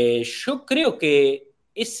 Yo creo que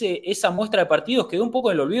esa muestra de partidos quedó un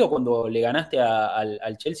poco en el olvido cuando le ganaste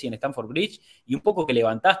al Chelsea en Stamford Bridge y un poco que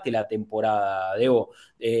levantaste la temporada, Debo.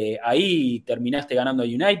 Ahí terminaste ganando a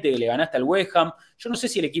United, le ganaste al West Ham. Yo no sé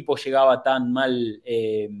si el equipo llegaba tan mal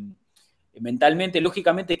mentalmente.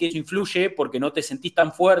 Lógicamente que eso influye porque no te sentís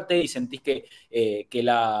tan fuerte y sentís que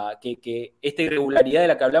esta irregularidad de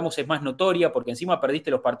la que hablamos es más notoria porque encima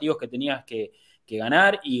perdiste los partidos que tenías que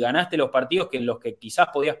ganar y ganaste los partidos en los que quizás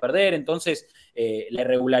podías perder. Entonces la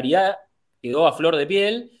irregularidad quedó a flor de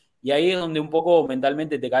piel y ahí es donde un poco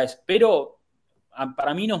mentalmente te caes. Pero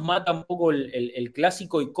para mí nos mata un poco el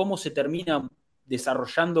clásico y cómo se termina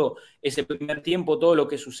desarrollando ese primer tiempo, todo lo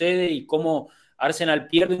que sucede y cómo Arsenal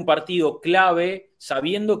pierde un partido clave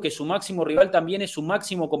sabiendo que su máximo rival también es su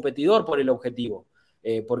máximo competidor por el objetivo.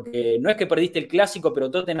 Porque no es que perdiste el clásico, pero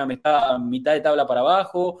Tottenham está a mitad de tabla para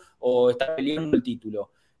abajo o está peleando el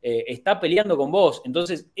título. Está peleando con vos.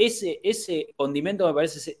 Entonces, ese condimento me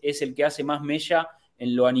parece es el que hace más mella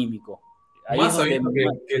en lo anímico. Ahí más sabiendo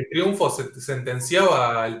que el triunfo se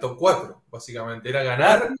sentenciaba al top 4, básicamente. Era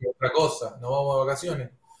ganar y otra cosa. Nos vamos de vacaciones.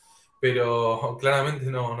 Pero claramente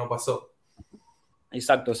no pasó.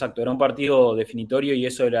 Exacto. Era un partido definitorio y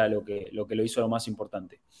eso era lo que lo hizo lo más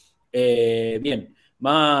importante. Bien.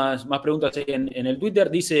 Más preguntas en el Twitter.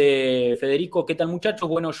 Dice Federico, ¿qué tal muchachos?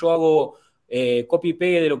 Bueno, yo hago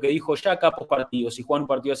copy-pegue de lo que dijo Xhaka post partido. Si juega un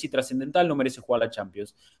partido así trascendental, no merece jugar la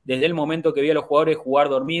Champions. Desde el momento que vi a los jugadores jugar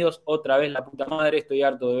dormidos, otra vez la puta madre, estoy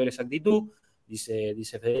harto de ver esa actitud,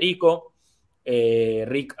 dice Federico.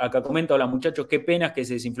 Rick acá comenta, hola muchachos, qué penas que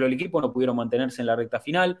se desinfló el equipo, no pudieron mantenerse en la recta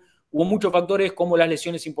final. Hubo muchos factores como las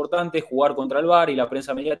lesiones importantes, jugar contra el VAR y la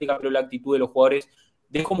prensa mediática, pero la actitud de los jugadores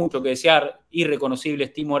dejó mucho que desear,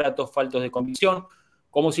 irreconocibles, timoratos, faltos de convicción,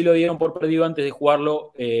 como si lo dieron por perdido antes de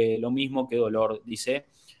jugarlo, lo mismo que dolor, dice.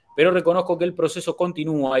 Pero reconozco que el proceso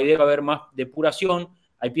continúa y debe haber más depuración,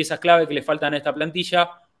 hay piezas clave que le faltan a esta plantilla,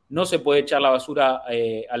 no se puede echar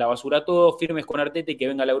a la basura todo, firmes con Arteta y que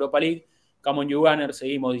venga la Europa League. Come on you Gunner,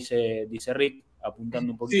 seguimos, dice Rick,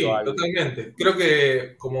 apuntando un poquito a... Sí, totalmente. Creo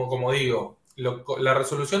que, como digo, la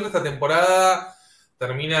resolución de esta temporada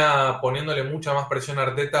termina poniéndole mucha más presión a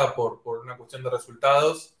Arteta por una cuestión de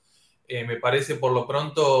resultados. Me parece por lo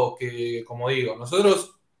pronto que, como digo,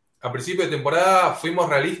 nosotros a principio de temporada fuimos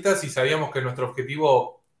realistas y sabíamos que nuestro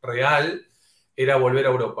objetivo real era volver a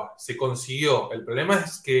Europa. Se consiguió. El problema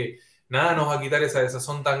es que nada nos va a quitar esa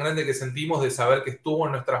desazón tan grande que sentimos de saber que estuvo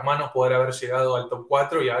en nuestras manos poder haber llegado al top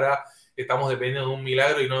 4 y ahora estamos dependiendo de un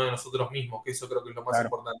milagro y no de nosotros mismos, que eso creo que es lo más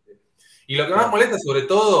importante. Y lo que más molesta sobre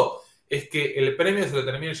todo es que el premio se lo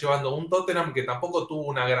termine llevando un Tottenham que tampoco tuvo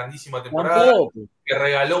una grandísima temporada, que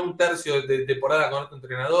regaló un tercio de temporada con otro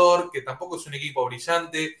entrenador, que tampoco es un equipo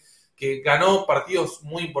brillante, que ganó partidos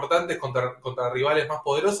muy importantes contra rivales más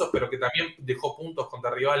poderosos, pero que también dejó puntos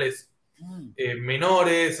contra rivales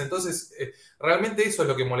menores. Entonces, realmente eso es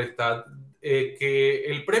lo que molesta. Que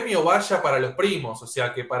el premio vaya para los primos, o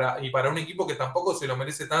sea, que para un equipo que tampoco se lo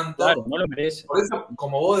merece tanto. Claro, no lo merece. Por eso,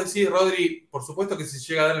 como vos decís, Rodri, por supuesto que si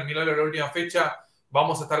llega a dar el milagro en la última fecha,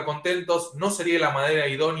 vamos a estar contentos. No sería la madera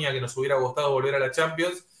idónea que nos hubiera gustado volver a la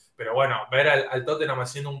Champions, pero bueno, ver al Tottenham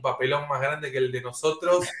haciendo un papelón más grande que el de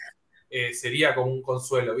nosotros sería como un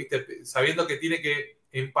consuelo, ¿viste? Sabiendo que tiene que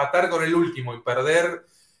empatar con el último y perder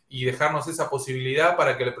y dejarnos esa posibilidad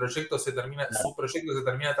para que su proyecto se termine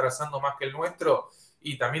trazando más que el nuestro,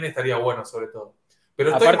 y también estaría bueno, sobre todo.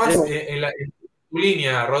 Pero estoy más en tu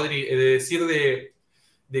línea, Rodri, de decir de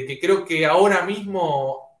que creo que ahora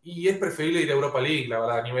mismo y es preferible ir a Europa League, la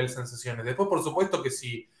verdad, a nivel de sensaciones. Después, por supuesto que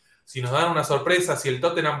si nos dan una sorpresa, si el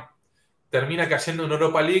Tottenham termina cayendo en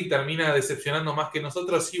Europa League, termina decepcionando más que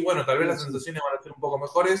nosotros, sí, bueno, tal vez las sensaciones van a ser un poco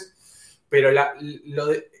mejores, pero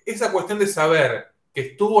esa cuestión de saber que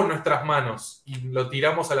estuvo en nuestras manos y lo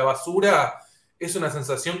tiramos a la basura, es una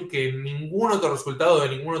sensación que ningún otro resultado de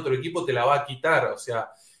ningún otro equipo te la va a quitar. O sea,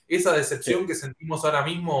 esa decepción que sentimos ahora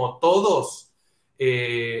mismo todos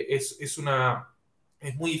es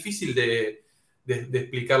muy difícil de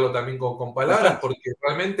explicarlo también con palabras, porque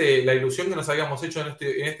realmente la ilusión que nos habíamos hecho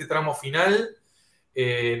en este tramo final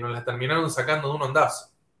nos la terminaron sacando de un ondazo.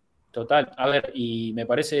 Total. A ver, y me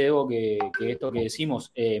parece, Evo, que esto que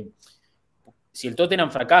decimos... si el Tottenham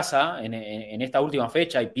fracasa en esta última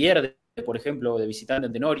fecha y pierde, por ejemplo, de visitante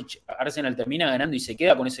ante Norwich, Arsenal termina ganando y se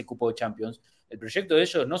queda con ese cupo de Champions, el proyecto de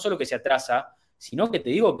ellos no solo que se atrasa, sino que te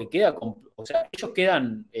digo que queda, o sea, ellos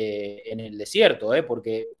quedan en el desierto,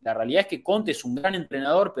 porque la realidad es que Conte es un gran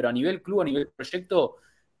entrenador, pero a nivel club, a nivel proyecto,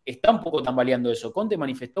 está un poco tambaleando eso. Conte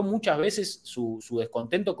manifestó muchas veces su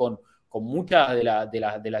descontento con muchas de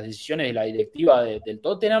las decisiones de la directiva del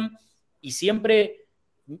Tottenham, y siempre...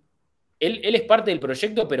 Él es parte del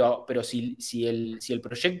proyecto, pero si el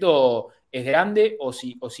proyecto es grande o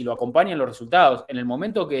si lo acompañan los resultados. En el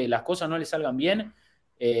momento que las cosas no le salgan bien,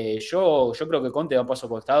 yo creo que Conte da un paso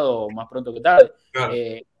costado más pronto que tarde. Claro.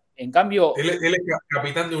 En cambio... Él es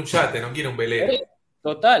capitán de un yate, no quiere un velero.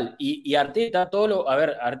 Total. Y Arteta,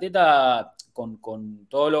 Arteta con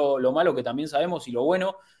todo lo malo que también sabemos y lo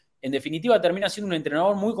bueno, en definitiva termina siendo un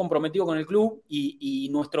entrenador muy comprometido con el club y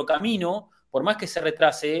nuestro camino... por más que se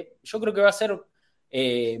retrase, yo creo que va a ser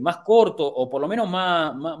más corto, o por lo menos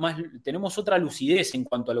tenemos otra lucidez en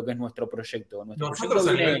cuanto a lo que es nuestro proyecto. Nosotros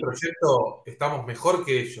a nivel proyecto estamos mejor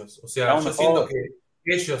que ellos. O sea, yo siento que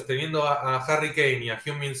ellos teniendo a Harry Kane y a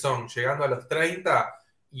Heung-min Son llegando a los 30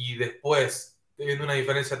 y después teniendo una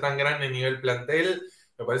diferencia tan grande a nivel plantel,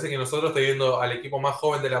 me parece que nosotros teniendo al equipo más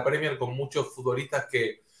joven de la Premier con muchos futbolistas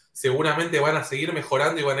que seguramente van a seguir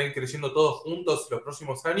mejorando y van a ir creciendo todos juntos los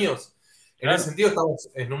próximos años, claro. En ese sentido estamos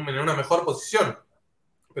en una mejor posición.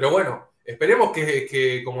 Pero bueno, esperemos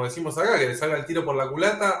que, como decimos acá, que le salga el tiro por la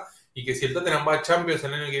culata y que si el Tottenham va a Champions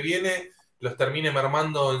el año que viene, los termine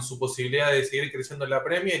mermando en su posibilidad de seguir creciendo en la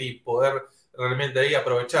Premier y poder realmente ahí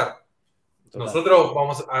aprovechar. Total. Nosotros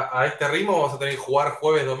vamos a este ritmo vamos a tener que jugar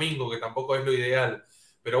jueves, domingo, que tampoco es lo ideal.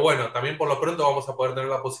 Pero bueno, también por lo pronto vamos a poder tener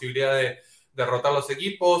la posibilidad de derrotar los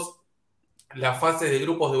equipos. Las fases de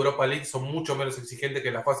grupos de Europa League son mucho menos exigentes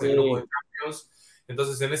que las fases de grupos de Champions.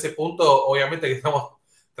 Entonces, en ese punto, obviamente que estamos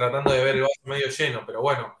tratando de ver el vaso medio lleno, pero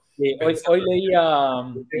bueno. Sí, hoy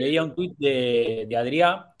leía un tuit de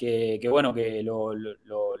Adrián, que bueno, que lo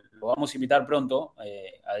vamos a invitar pronto,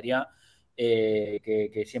 Adrián,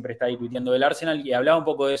 que siempre está ahí tuiteando del Arsenal, y hablaba un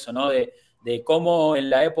poco de eso, ¿no? De cómo en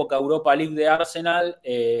la época Europa League de Arsenal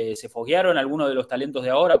se foguearon algunos de los talentos de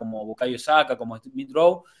ahora, como Bukayo Saka, como Smith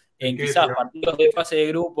Rowe, en quizás partidos de fase de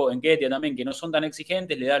grupo, en Ketia también, que no son tan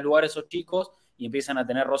exigentes, le das lugar a esos chicos y empiezan a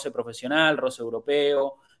tener roce profesional, roce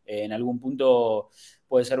europeo, en algún punto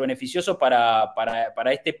puede ser beneficioso para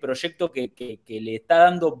este proyecto que le está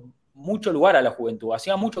dando mucho lugar a la juventud.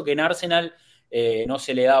 Hacía mucho que en Arsenal no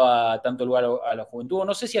se le daba tanto lugar a la juventud.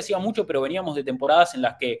 No sé si hacía mucho, pero veníamos de temporadas en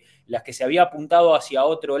las que se había apuntado hacia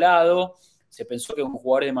otro lado. Se pensó que con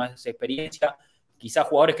jugadores de más experiencia, quizás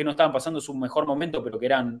jugadores que no estaban pasando su mejor momento, pero que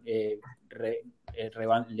eran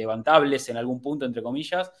levantables en algún punto, entre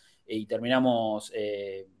comillas, y terminamos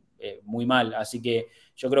muy mal. Así que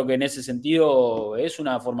yo creo que en ese sentido es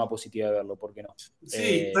una forma positiva de verlo, ¿por qué no?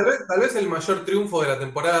 Sí, tal vez el mayor triunfo de la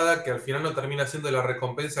temporada, que al final no termina siendo la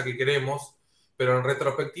recompensa que queremos, pero en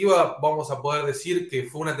retrospectiva vamos a poder decir que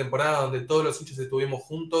fue una temporada donde todos los hinchas estuvimos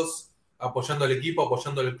juntos, apoyando al equipo,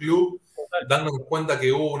 apoyando al club, dándonos cuenta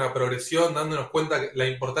que hubo una progresión, dándonos cuenta de la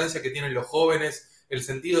importancia que tienen los jóvenes, el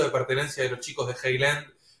sentido de pertenencia de los chicos de Highland.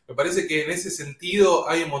 Me parece que en ese sentido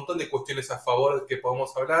hay un montón de cuestiones a favor que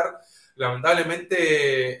podemos hablar.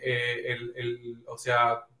 Lamentablemente, o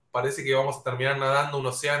sea, parece que vamos a terminar nadando un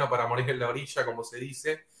océano para morir en la orilla, como se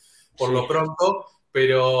dice, por lo pronto,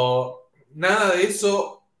 pero nada de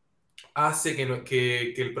eso hace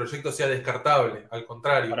que el proyecto sea descartable. Al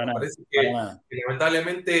contrario, me parece que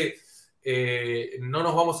lamentablemente no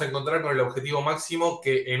nos vamos a encontrar con el objetivo máximo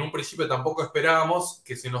que en un principio tampoco esperábamos,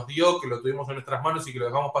 que se nos dio, que lo tuvimos en nuestras manos y que lo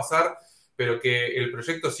dejamos pasar, pero que el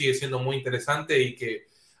proyecto sigue siendo muy interesante y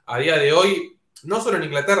que a día de hoy, no solo en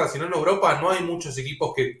Inglaterra, sino en Europa, no hay muchos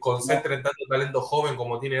equipos que concentren tanto talento joven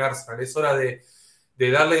como tiene Arsenal. Es hora de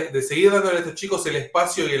seguir dándole a estos chicos el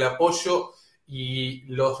espacio y el apoyo y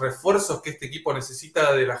los refuerzos que este equipo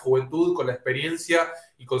necesita de la juventud con la experiencia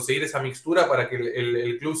y conseguir esa mixtura para que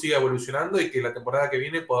el club siga evolucionando y que la temporada que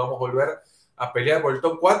viene podamos volver a pelear por el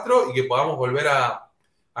top 4 y que podamos volver a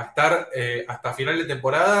estar hasta final de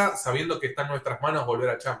temporada sabiendo que está en nuestras manos volver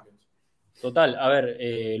a Champions. Total, a ver,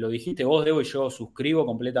 lo dijiste vos, Debo, y yo suscribo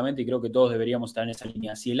completamente y creo que todos deberíamos estar en esa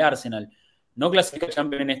línea. Si el Arsenal no clasifica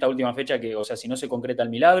Champions en esta última fecha, o sea, si no se concreta el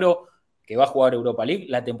milagro, que va a jugar Europa League,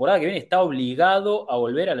 la temporada que viene está obligado a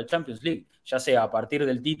volver a la Champions League, ya sea a partir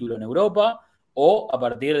del título en Europa o a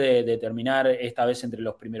partir de terminar esta vez entre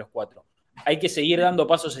los primeros 4. Hay que seguir dando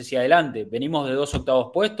pasos hacia adelante. Venimos de 2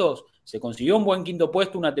 octavos puestos, se consiguió un buen 5º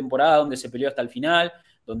puesto, una temporada donde se peleó hasta el final,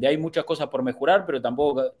 donde hay muchas cosas por mejorar, pero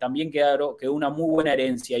también quedó una muy buena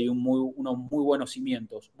herencia y unos muy buenos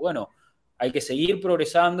cimientos. Bueno, hay que seguir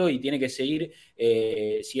progresando y tiene que seguir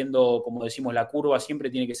siendo, como decimos, la curva siempre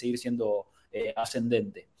tiene que seguir siendo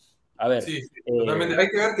ascendente. A ver. Sí, totalmente. Hay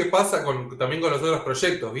que ver qué pasa también con los otros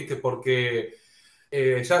proyectos, ¿viste? Porque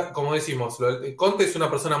ya, como decimos, Conte es una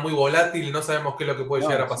persona muy volátil, no sabemos qué es lo que puede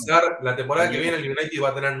llegar a pasar. La temporada que viene el United va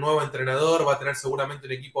a tener nuevo entrenador, va a tener seguramente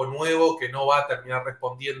un equipo nuevo que no va a terminar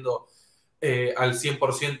respondiendo al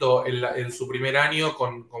 100% en su primer año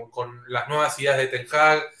con las nuevas ideas de Ten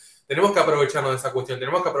Hag. Tenemos que aprovecharnos de esa cuestión,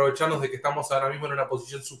 tenemos que aprovecharnos de que estamos ahora mismo en una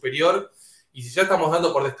posición superior y si ya estamos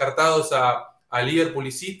dando por descartados a Liverpool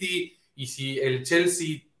y City y si el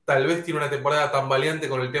Chelsea tal vez tiene una temporada tan valiente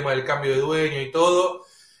con el tema del cambio de dueño y todo,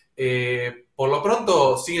 por lo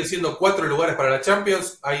pronto siguen siendo 4 lugares para la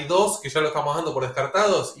Champions, hay 2 que ya lo estamos dando por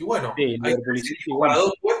descartados y bueno, sí, hay para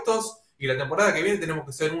 2 puestos y la temporada que viene tenemos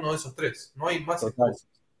que ser uno de esos 3, no hay más excusas.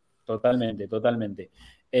 Totalmente.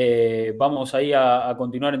 Vamos ahí a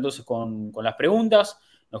continuar entonces con las preguntas.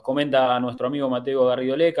 Nos comenta nuestro amigo Mateo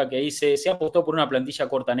Garrido Leca que dice, se apostó por una plantilla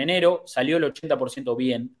corta en enero, salió el 80%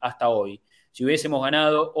 bien hasta hoy. Si hubiésemos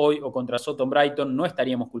ganado hoy o contra Soton Brighton, no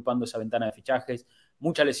estaríamos culpando esa ventana de fichajes.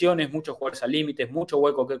 Muchas lesiones, muchos jugadores al límite, mucho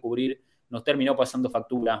hueco que cubrir. Nos terminó pasando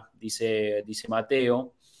factura, dice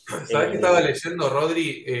Mateo. ¿Sabés que estaba leyendo,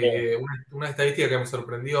 Rodri? Una estadística que me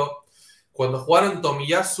sorprendió. Cuando jugaron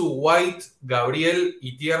Tomiyasu, White, Gabriel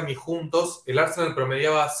y Tierney juntos, el Arsenal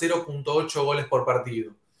promediaba 0.8 goles por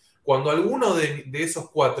partido. Cuando alguno de esos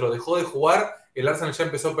cuatro dejó de jugar, el Arsenal ya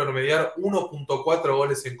empezó a promediar 1.4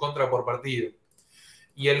 goles en contra por partido.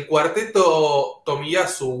 Y el cuarteto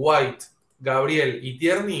Tomiyasu, White, Gabriel y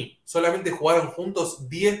Tierney solamente jugaron juntos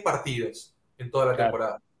 10 partidos en toda la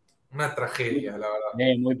temporada. Una tragedia, la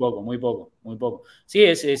verdad. Muy poco. Sí,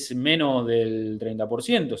 es menos del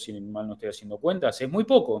 30%, si mal no estoy haciendo cuentas. Es muy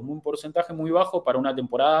poco, es un porcentaje muy bajo para una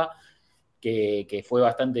temporada que fue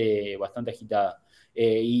bastante agitada.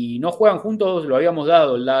 Y no juegan juntos, lo habíamos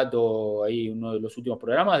dado el dato ahí en uno de los últimos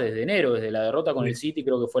programas, desde enero, desde la derrota con el City,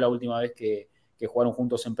 creo que fue la última vez que jugaron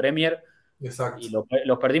juntos en Premier. Exacto. Y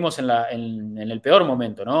los perdimos en el peor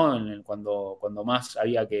momento, ¿no? Cuando más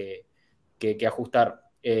había que ajustar.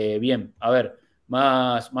 Bien, a ver,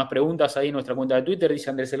 más preguntas ahí en nuestra cuenta de Twitter, dice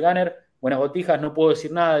Andrés Elganer. Buenas botijas, no puedo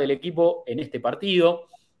decir nada del equipo en este partido.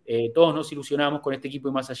 Todos nos ilusionamos con este equipo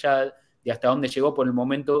y más allá de hasta dónde llegó por el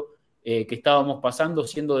momento que estábamos pasando,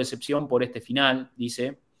 siendo decepción por este final,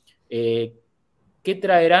 dice. ¿Qué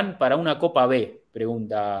traerán para una Copa B?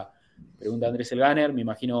 Pregunta Andrés Elganer, me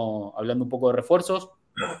imagino hablando un poco de refuerzos.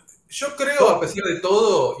 Yo creo, a pesar de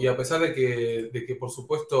todo, y a pesar de que por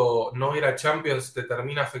supuesto no ir a Champions te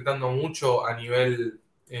termina afectando mucho a nivel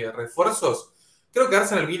refuerzos, creo que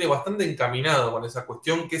Arsenal viene bastante encaminado con esa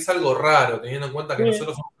cuestión, que es algo raro, teniendo en cuenta que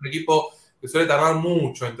nosotros somos un equipo que suele tardar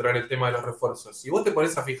mucho en traer el tema de los refuerzos. Si vos te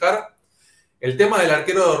pones a fijar, el tema del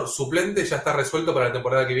arquero suplente ya está resuelto para la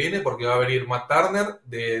temporada que viene, porque va a venir Matt Turner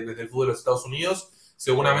desde el fútbol de los Estados Unidos,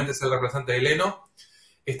 seguramente es el reemplazante de Leno.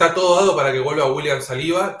 Está todo dado para que vuelva William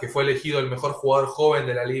Saliba, que fue elegido el mejor jugador joven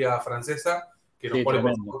de la liga francesa, que nos pone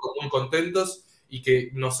por supuesto muy contentos y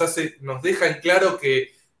que nos deja en claro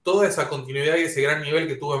que toda esa continuidad y ese gran nivel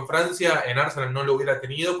que tuvo en Francia, en Arsenal no lo hubiera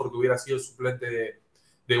tenido porque hubiera sido el suplente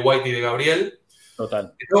de White y de Gabriel.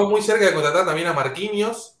 Total. Estamos muy cerca de contratar también a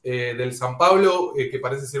Marquinhos, del San Pablo, que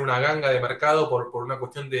parece ser una ganga de mercado por una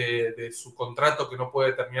cuestión de su contrato que no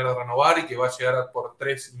puede terminar de renovar y que va a llegar por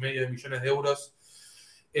 3,5 millones de euros.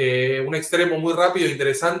 Un extremo muy rápido e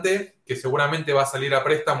interesante, que seguramente va a salir a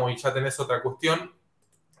préstamo y ya tenés otra cuestión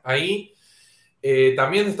ahí.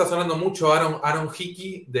 También está sonando mucho Aaron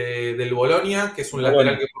Hickey del Bologna, que es un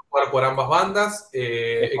lateral que puede jugar por ambas bandas,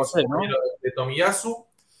 ex compañero de Tomiyasu.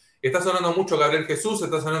 Está sonando mucho Gabriel Jesús,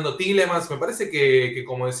 está sonando Tielemans. Me parece que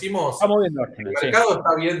como decimos, el mercado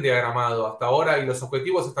está bien diagramado hasta ahora y los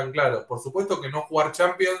objetivos están claros. Por supuesto que no jugar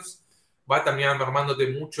Champions va a terminar mermándote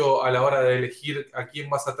mucho a la hora de elegir a quién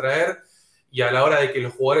vas a traer y a la hora de que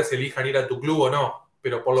los jugadores elijan ir a tu club o no.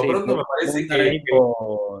 Pero por lo pronto me parece que...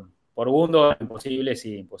 Por Gundo, imposible.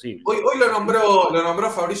 Hoy lo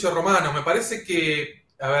nombró Fabricio Romano. Me parece que,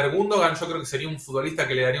 a ver, Gundogan yo creo que sería un futbolista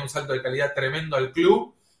que le daría un salto de calidad tremendo al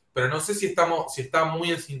club, pero no sé si está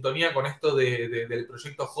muy en sintonía con esto del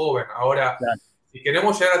proyecto joven. Ahora, si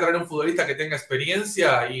queremos llegar a traer un futbolista que tenga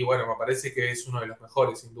experiencia, y bueno, me parece que es uno de los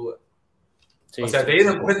mejores, sin duda.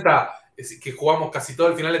 Teniendo en cuenta que jugamos casi todo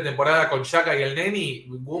el final de temporada con Xhaka y el Neni,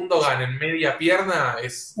 Gundogan en media pierna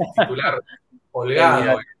es titular,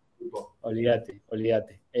 holgado. Olvídate.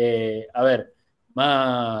 A ver,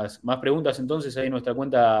 más preguntas entonces ahí en nuestra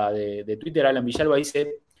cuenta de Twitter. Alan Villalba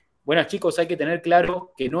dice: buenas chicos, hay que tener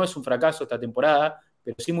claro que no es un fracaso esta temporada,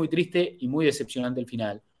 pero sí muy triste y muy decepcionante el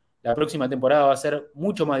final. La próxima temporada va a ser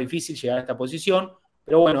mucho más difícil llegar a esta posición,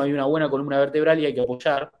 pero bueno, hay una buena columna vertebral y hay que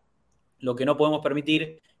apoyar. Lo que no podemos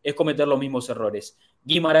permitir es cometer los mismos errores.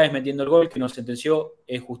 Guimaraes metiendo el gol que nos sentenció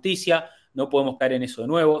es justicia, no podemos caer en eso de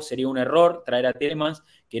nuevo. Sería un error traer a Tielemans,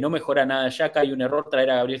 que no mejora nada a Xhaka, y un error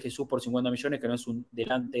traer a Gabriel Jesús por 50 millones, que no es un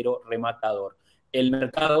delantero rematador. El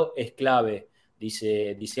mercado es clave,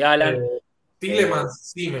 dice Alan. Tielemans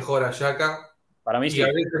sí mejora a Xhaka. Para mí sí.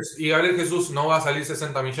 Y Gabriel Jesús no va a salir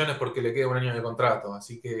 60 millones porque le queda un año de contrato,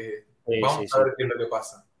 así que vamos a ver qué es lo que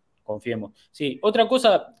pasa. Confiemos. Sí, otra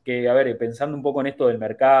cosa que, a ver, pensando un poco en esto del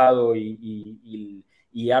mercado y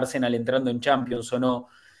Arsenal entrando en Champions o no,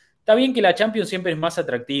 está bien que la Champions siempre es más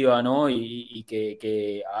atractiva, ¿no? Y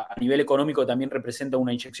que a nivel económico también representa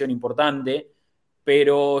una inyección importante,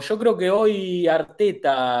 pero yo creo que hoy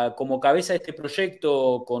Arteta, como cabeza de este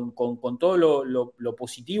proyecto, con todo lo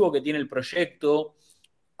positivo que tiene el proyecto,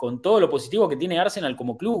 con todo lo positivo que tiene Arsenal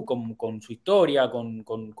como club, con su historia,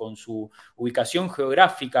 con su ubicación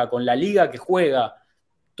geográfica, con la liga que juega,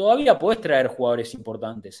 todavía podés traer jugadores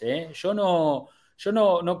importantes, ¿eh? Yo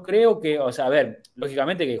no creo que, o sea, a ver,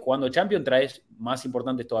 lógicamente que jugando Champions traes más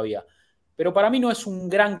importantes todavía, pero para mí no es un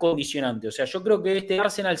gran condicionante. O sea, yo creo que este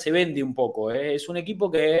Arsenal se vende un poco, ¿eh? Es un equipo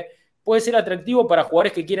que puede ser atractivo para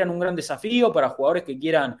jugadores que quieran un gran desafío, para jugadores que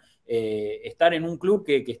quieran estar en un club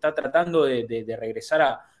que está tratando de regresar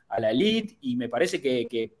a la elite, y me parece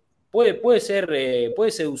que puede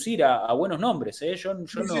seducir a buenos nombres, ¿eh? Yo no...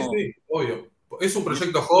 Sí, obvio. Es un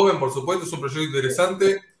proyecto joven, por supuesto, es un proyecto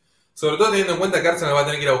interesante. Sobre todo teniendo en cuenta que Arsenal va a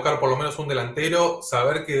tener que ir a buscar por lo menos un delantero,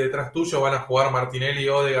 saber que detrás tuyo van a jugar Martinelli,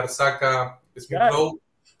 Odegaard, Saka, Smith Rowe.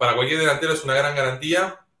 Para cualquier delantero es una gran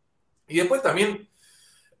garantía. Y después también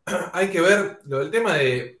hay que ver lo del tema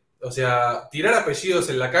de, o sea, tirar apellidos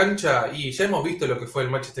en la cancha, y ya hemos visto lo que fue el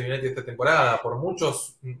Manchester United esta temporada. Por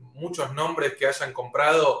muchos nombres que hayan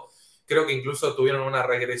comprado, creo que incluso tuvieron una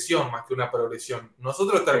regresión más que una progresión.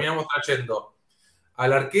 Nosotros terminamos trayendo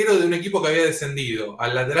al arquero de un equipo que había descendido,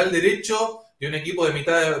 al lateral derecho de un equipo de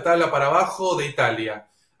mitad de tabla para abajo de Italia,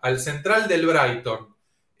 al central del Brighton,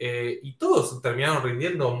 y todos terminaron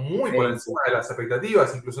rindiendo muy por encima de las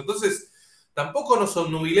expectativas incluso. Entonces, tampoco nos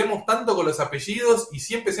obnubilemos tanto con los apellidos y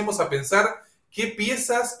sí empecemos a pensar qué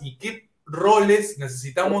piezas y qué roles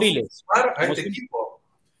necesitamos sumar a este equipo.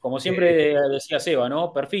 Como siempre decía Seba,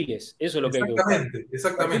 ¿no? Perfiles, eso es lo que hay que buscar.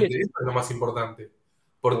 Exactamente, eso es lo más importante.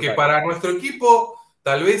 Porque para nuestro equipo,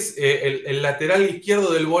 tal vez el lateral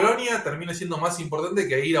izquierdo del Bolonia termine siendo más importante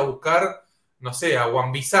que ir a buscar, no sé, a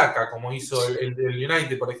Wan-Bissaka, como hizo el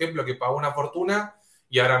United, por ejemplo, que pagó una fortuna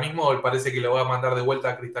y ahora mismo parece que le va a mandar de vuelta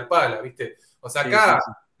a Crystal Palace, ¿viste? O sea, acá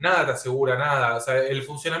nada te asegura nada. O sea, el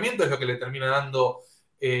funcionamiento es lo que le termina dando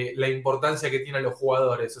la importancia que tienen los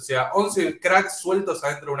jugadores. O sea, 11 cracks sueltos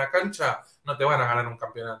adentro de una cancha no te van a ganar un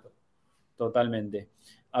campeonato. Totalmente.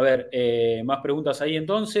 A ver, más preguntas ahí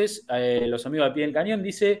entonces. Los amigos de Pie del Cañón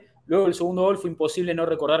dice: luego del segundo gol fue imposible no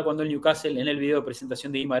recordar cuando el Newcastle en el video de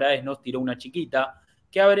presentación de Guimaraes nos tiró una chiquita.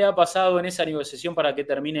 ¿Qué habría pasado en esa negociación para que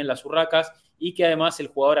terminen las urracas y que además el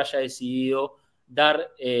jugador haya decidido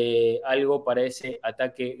dar algo para ese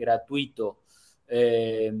ataque gratuito?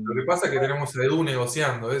 Lo que pasa es que tenemos a Edu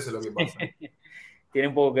negociando, eso es lo que pasa. Tiene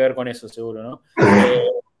un poco que ver con eso, seguro, ¿no?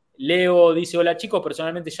 Leo dice: hola chicos,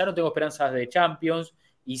 personalmente ya no tengo esperanzas de Champions,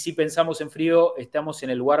 y si pensamos en frío, estamos en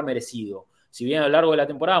el lugar merecido. Si bien a lo largo de la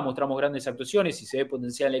temporada mostramos grandes actuaciones y se ve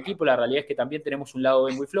potencial en el equipo, la realidad es que también tenemos un lado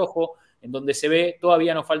muy flojo, en donde se ve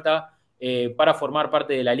todavía nos falta para formar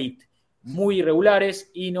parte de la elite. Muy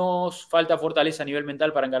irregulares y nos falta fortaleza a nivel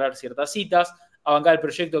mental para encarar ciertas citas, a bancar el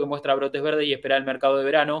proyecto que muestra brotes verdes y esperar el mercado de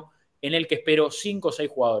verano, en el que espero 5 o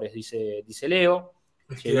 6 jugadores, dice Leo.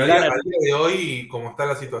 Es que a día de hoy, como está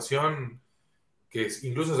la situación, que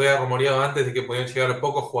incluso se había rumoreado antes de que podían llegar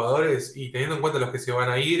pocos jugadores, y teniendo en cuenta los que se van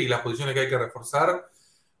a ir y las posiciones que hay que reforzar,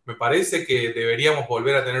 me parece que deberíamos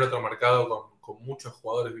volver a tener otro mercado con muchos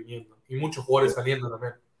jugadores viniendo y muchos jugadores saliendo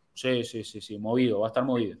también. Sí, movido, va a estar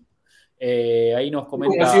movido. Ahí nos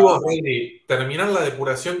comenta... Como si vos, Randy, terminar la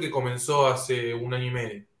depuración que comenzó hace 1 año y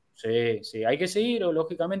medio. Sí, hay que seguir,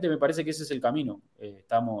 lógicamente me parece que ese es el camino,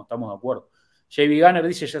 estamos de acuerdo. JB Gunner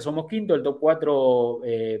dice: ya somos quinto, el top 4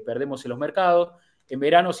 perdemos en los mercados. En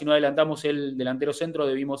verano, si no adelantamos el delantero centro,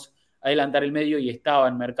 debimos adelantar el medio, y estaba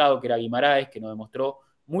en mercado, que era Guimaraes, que nos demostró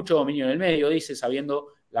mucho dominio en el medio, dice,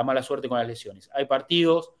 sabiendo la mala suerte con las lesiones. Hay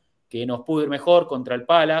partidos que nos pudo ir mejor, contra el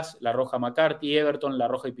Palace, la roja McCarthy, Everton, la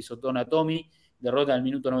roja y pisotón a Tommy, derrota en el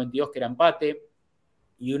minuto 92 que era empate,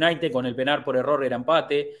 United con el penal por error era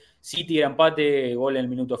empate, City era empate, gol en el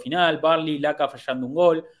minuto final, Barley, Laca fallando un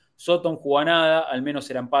gol, Soton jugó nada, al menos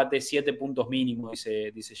era empate, 7 puntos mínimos,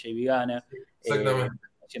 dice JB Gana. Exactamente.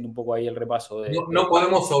 Haciendo un poco ahí el repaso. No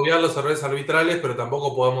podemos obviar los errores arbitrales, pero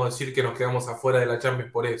tampoco podemos decir que nos quedamos afuera de la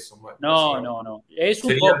Champions por eso. No. Es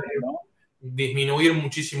un poco, ¿no? Disminuir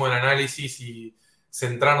muchísimo el análisis y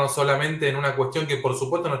centrarnos solamente en una cuestión que por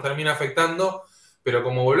supuesto nos termina afectando, pero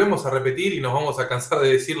como volvemos a repetir y nos vamos a cansar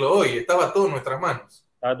de decirlo hoy, estaba todo en nuestras manos.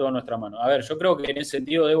 Está todo en nuestra mano. A ver, yo creo que en ese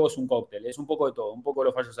sentido Debo es un cóctel, es un poco de todo, un poco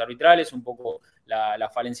los fallos arbitrales, un poco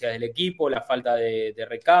las falencias del equipo, la falta de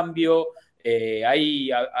recambio.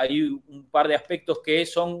 Hay un par de aspectos que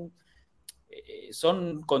son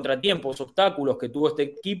contratiempos, obstáculos que tuvo este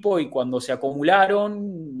equipo, y cuando se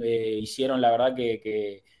acumularon hicieron la verdad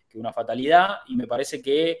que una fatalidad, y me parece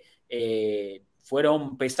que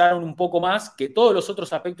pesaron un poco más que todos los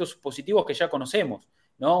otros aspectos positivos que ya conocemos,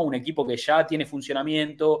 ¿no? Un equipo que ya tiene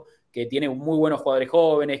funcionamiento, que tiene muy buenos jugadores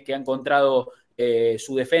jóvenes, que ha encontrado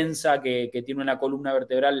su defensa, que tiene una columna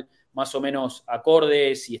vertebral más o menos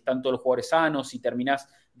acorde, si están todos los jugadores sanos, si terminás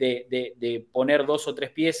de poner 2 o 3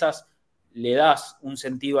 piezas, le das un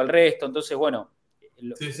sentido al resto. Entonces, bueno,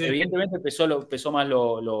 sí. Evidentemente pesó más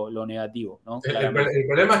lo negativo, ¿no? El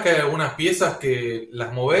problema es que hay algunas piezas que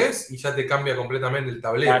las movés y ya te cambia completamente el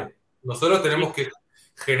tablero. Claro. Nosotros tenemos que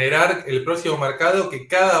generar el próximo mercado, que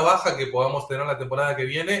cada baja que podamos tener la temporada que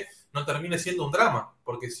viene no termine siendo un drama,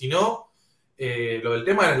 porque si no, lo del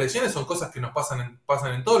tema de las lesiones son cosas que nos pasan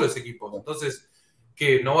en todos los equipos. Entonces,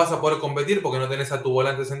 que no vas a poder competir porque no tenés a tu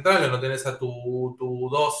volante central, o no tenés a tu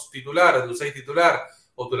 2 titular, o tu 6 titular,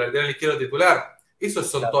 o tu lateral izquierdo titular. Esas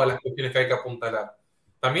son todas las cuestiones que hay que apuntalar.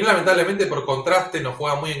 También, lamentablemente, por contraste, nos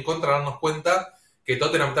juega muy en contra darnos cuenta que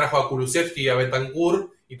Tottenham trajo a Kulusevski y a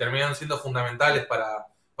Bentancur y terminaron siendo fundamentales para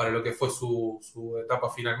lo que fue su etapa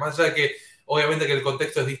final. Más allá de que, obviamente, que el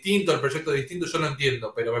contexto es distinto, el proyecto es distinto, yo lo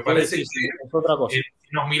entiendo, pero me parece que es otra cosa. Si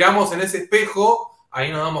nos miramos en ese espejo,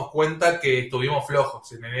 ahí nos damos cuenta que estuvimos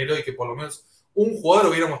flojos en enero y que por lo menos un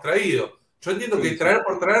jugador hubiéramos traído. Yo entiendo que traer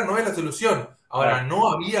por traer no es la solución. Ahora, no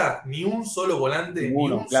había ni un solo volante, ni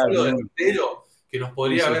un solo delantero que nos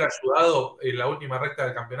podría haber ayudado en la última recta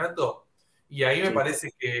del campeonato. Y ahí me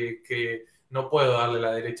parece que no puedo darle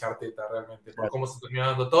la derecha a Arteta realmente, por cómo se terminó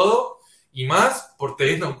dando todo. Y más por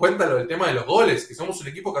teniendo en cuenta lo del tema de los goles, que somos un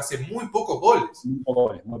equipo que hace muy pocos goles. Muy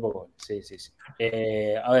pocos goles. Sí.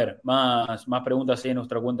 A ver, más preguntas ahí en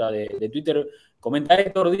nuestra cuenta de Twitter. Comenta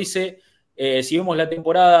Héctor, dice... si vemos la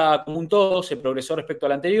temporada como un todo, se progresó respecto a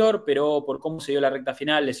la anterior, pero por cómo se dio la recta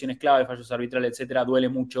final, lesiones clave, fallos arbitrales, etcétera, duele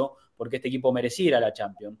mucho porque este equipo merecía ir a la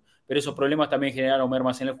Champions. Pero esos problemas también generaron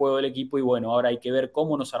mermas en el juego del equipo y bueno, ahora hay que ver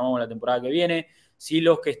cómo nos armamos la temporada que viene, si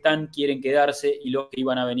los que están quieren quedarse y los que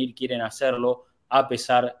iban a venir quieren hacerlo a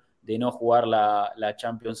pesar de no jugar la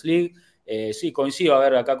Champions League. Sí, coincido, a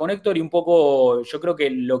ver, acá con Héctor y un poco, yo creo que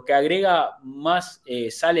lo que agrega más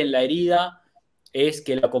sal en la herida es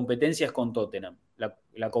que la competencia es con Tottenham.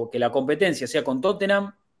 Que la competencia sea con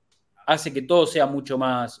Tottenham hace que todo sea mucho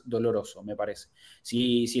más doloroso, me parece.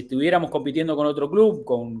 Si estuviéramos compitiendo con otro club,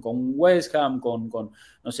 con West Ham,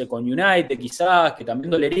 no sé, con United quizás, que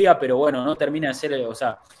también dolería, pero bueno, no termina de ser, o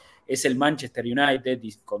sea, es el Manchester United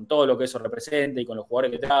y con todo lo que eso representa y con los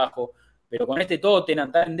jugadores que trajo, pero con este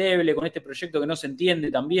Tottenham tan endeble, con este proyecto que no se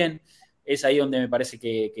entiende también, es ahí donde me parece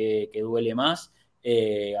que duele más.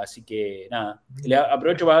 Así que nada, le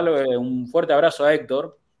aprovecho para darle un fuerte abrazo a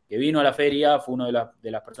Héctor, que vino a la feria, fue una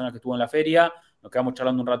de las personas que estuvo en la feria, nos quedamos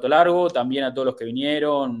charlando un rato largo, también a todos los que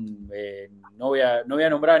vinieron, no voy a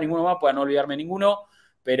nombrar a ninguno más para no olvidarme ninguno,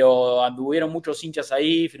 pero anduvieron muchos hinchas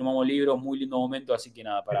ahí, firmamos libros, muy lindo momento, así que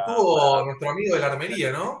nada. Estuvo nuestro amigo de la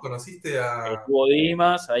Armería, ¿no? ¿Conociste a...? Estuvo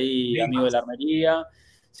Dimas, ahí amigo de la Armería.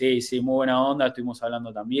 Sí, muy buena onda, estuvimos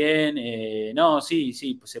hablando también. Sí,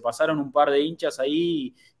 se pasaron un par de hinchas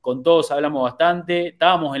ahí, con todos hablamos bastante.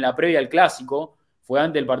 Estábamos en la previa al Clásico, fue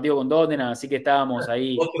antes del partido con Tottenham, así que estábamos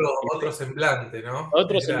ahí. Otro semblante, ¿no?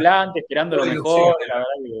 Otro semblante, esperando lo mejor. La verdad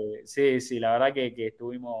que, la verdad que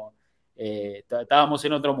estuvimos, estábamos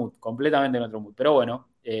en otro mood, completamente en otro mood. Pero bueno,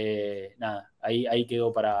 nada, ahí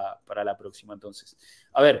quedó para la próxima entonces.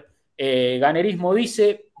 A ver. Ganerismo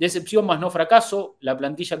dice, decepción más no fracaso, la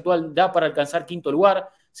plantilla actual da para alcanzar quinto lugar,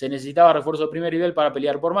 se necesitaba refuerzo de primer nivel para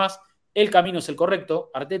pelear por más, el camino es el correcto,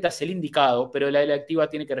 Arteta es el indicado, pero la directiva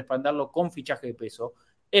tiene que respaldarlo con fichaje de peso,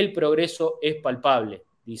 el progreso es palpable,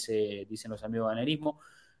 dicen los amigos de Ganerismo.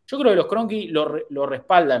 Yo creo que los Kroenke lo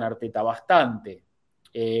respaldan a Arteta bastante,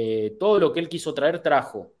 todo lo que él quiso traer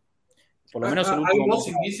trajo. Por lo menos hay dos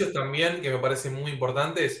indicios también que me parecen muy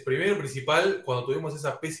importantes. Primero y principal, cuando tuvimos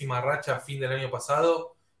esa pésima racha a fin del año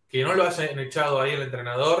pasado, que no lo hayan echado ahí el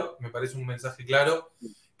entrenador, me parece un mensaje claro.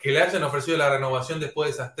 Que le hayan ofrecido la renovación después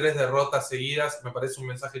de esas 3 derrotas seguidas, me parece un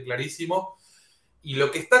mensaje clarísimo. Y lo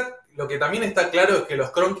que también está claro es que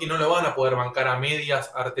los Kroenke no lo van a poder bancar a medias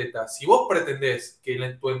Arteta. Si vos pretendés que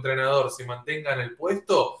tu entrenador se mantenga en el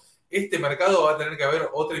puesto, este mercado va a tener que haber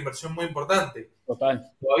otra inversión muy importante. Total.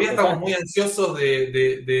 Todavía estamos muy ansiosos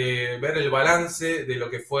de ver el balance de lo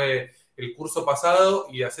que fue el curso pasado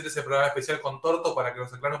y hacer ese programa especial con Torto para que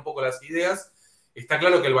nos aclare un poco las ideas. Está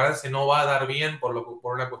claro que el balance no va a dar bien por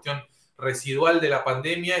una cuestión residual de la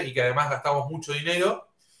pandemia y que además gastamos mucho dinero,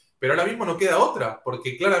 pero ahora mismo no queda otra,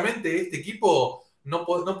 porque claramente este equipo no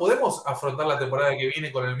podemos afrontar la temporada que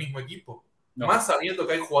viene con el mismo equipo. No. Más sabiendo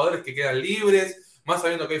que hay jugadores que quedan libres, más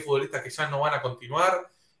sabiendo que hay futbolistas que ya no van a continuar.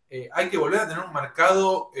 Hay que volver a tener un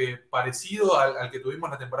mercado parecido al que tuvimos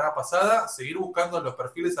la temporada pasada, seguir buscando los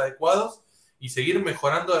perfiles adecuados y seguir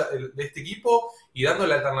mejorando de este equipo y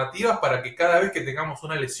dándole alternativas para que cada vez que tengamos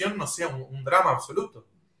una lesión no sea un drama absoluto.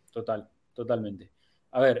 Total. totalmente.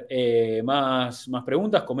 A ver, más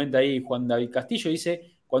preguntas. Comenta ahí Juan David Castillo.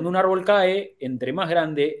 Dice, cuando un árbol cae, entre más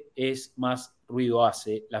grande es, más ruido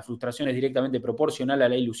hace. La frustración es directamente proporcional a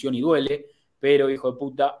la ilusión y duele, pero, hijo de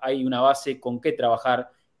puta, hay una base con qué trabajar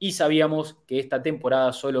y sabíamos que esta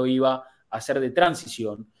temporada solo iba a ser de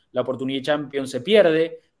transición. La oportunidad de Champions se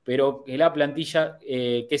pierde, pero que la plantilla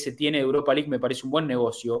que se tiene de Europa League me parece un buen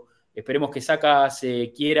negocio. Esperemos que Saka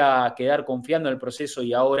se quiera quedar confiando en el proceso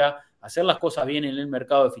y ahora hacer las cosas bien en el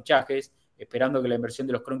mercado de fichajes, esperando que la inversión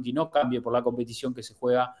de los Kroenke no cambie por la competición que se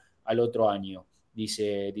juega al otro año,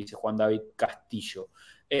 dice Juan David Castillo.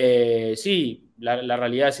 Sí, la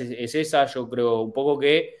realidad es esa. Yo creo un poco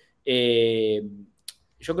que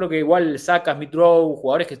yo creo que igual Saka, Smith Rowe,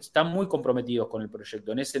 jugadores que están muy comprometidos con el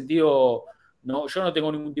proyecto. En ese sentido, no, yo no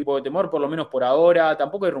tengo ningún tipo de temor, por lo menos por ahora.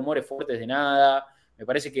 Tampoco hay rumores fuertes de nada. Me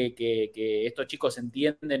parece que estos chicos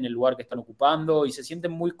entienden el lugar que están ocupando y se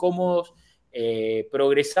sienten muy cómodos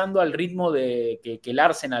progresando al ritmo que el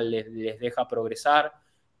Arsenal les deja progresar,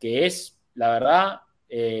 que es, la verdad,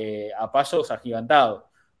 a pasos agigantados.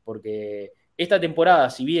 Porque esta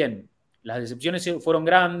temporada, si bien las decepciones fueron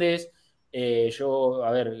grandes,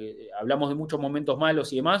 hablamos de muchos momentos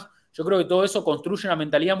malos y demás, yo creo que todo eso construye una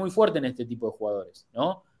mentalidad muy fuerte en este tipo de jugadores,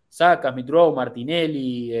 ¿no? Saka, Smith Rowe,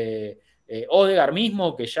 Martinelli, Odegaard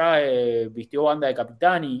mismo, que ya vistió banda de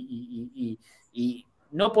capitán y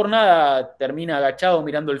no por nada termina agachado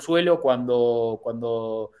mirando el suelo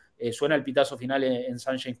cuando suena el pitazo final en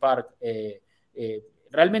Sunshine Park.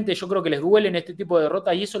 Realmente yo creo que les duelen este tipo de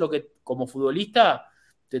derrotas y eso es lo que como futbolista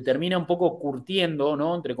te termina un poco curtiendo,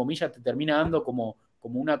 ¿no? Entre comillas, te termina dando como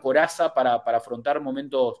una coraza para afrontar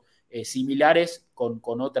momentos similares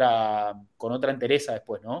con otra entereza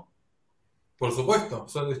después, ¿no? Por supuesto,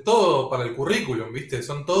 es todo para el currículum, ¿viste?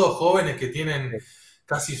 Son todos jóvenes que tienen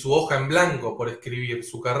casi su hoja en blanco por escribir,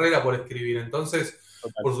 su carrera por escribir. Entonces,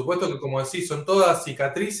 total, por supuesto que, como decís, son todas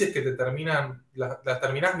cicatrices que las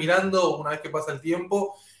terminás mirando una vez que pasa el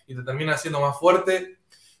tiempo y te terminan haciendo más fuerte.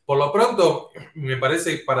 Por lo pronto, me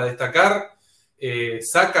parece para destacar,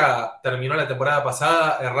 Saka terminó la temporada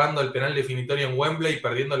pasada errando el penal definitorio en Wembley,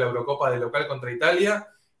 perdiendo la Eurocopa de local contra Italia,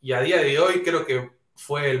 y a día de hoy creo que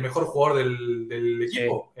fue el mejor jugador del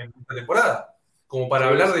equipo en esta temporada. Como para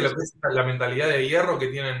hablar de lo que es la mentalidad de hierro que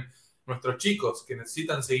tienen nuestros chicos, que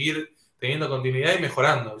necesitan seguir teniendo continuidad y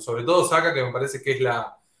mejorando. Y sobre todo Saka, que me parece que es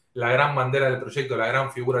la gran bandera del proyecto, la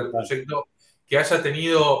gran figura del proyecto, que haya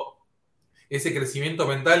tenido ese crecimiento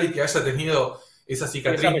mental y que haya tenido esa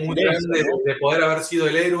cicatriz muy grande, ¿no? de poder haber sido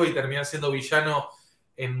el héroe y terminar siendo villano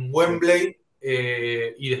en Wembley,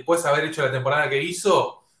 y después haber hecho la temporada que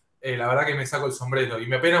hizo. La verdad que me saco el sombrero. Y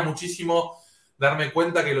me apena muchísimo darme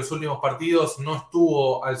cuenta que en los últimos partidos no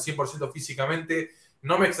estuvo al 100% físicamente.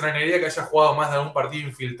 No me extrañaría que haya jugado más de algún partido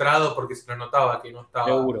infiltrado porque se lo notaba que no estaba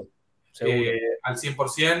seguro. Al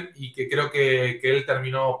 100%, y que creo que él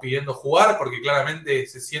terminó pidiendo jugar porque claramente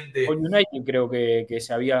se siente... Con United creo que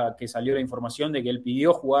salió la información de que él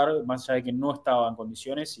pidió jugar más allá de que no estaba en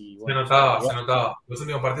condiciones. Y, bueno, se notaba. Los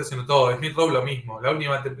últimos partidos se notó. Smith Rowe lo mismo. La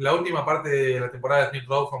última parte de la temporada de Smith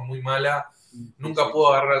Rowe fue muy mala. Nunca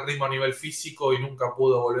pudo agarrar el ritmo a nivel físico y nunca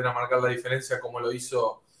pudo volver a marcar la diferencia como lo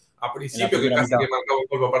hizo a principio, que casi que marcaba un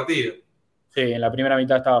poco partido. Sí, en la primera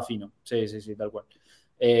mitad estaba fino. Sí, tal cual.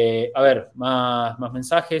 A ver, más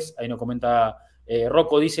mensajes. Ahí nos comenta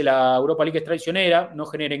Rocco, dice: la Europa League es traicionera, no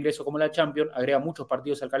genera ingresos como la Champions, agrega muchos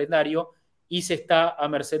partidos al calendario y se está a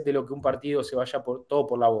merced de lo que un partido se vaya todo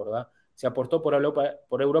por la borda. Se aportó por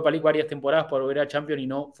Europa League varias temporadas por volver a Champions y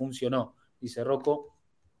no funcionó, dice Rocco.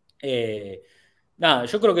 Nada,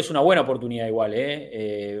 yo creo que es una buena oportunidad igual.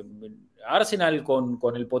 Arsenal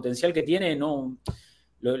con el potencial que tiene, no...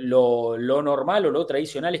 Lo normal o lo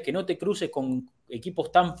tradicional es que no te cruces con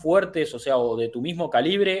equipos tan fuertes, o sea, o de tu mismo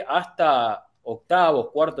calibre, hasta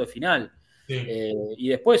octavos, cuartos de final. Sí. Y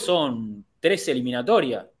después son 3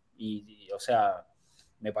 eliminatorias. O sea,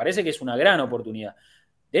 me parece que es una gran oportunidad.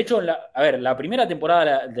 De hecho, la primera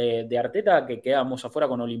temporada de Arteta, que quedamos afuera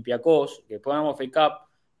con Olympiacos, que después ganamos FA Cup,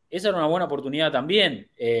 esa era una buena oportunidad también.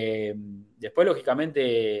 Después,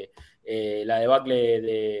 lógicamente... la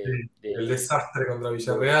debacle el desastre contra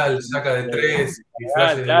Villarreal, saca de 3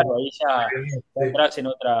 claro, ahí ya entras en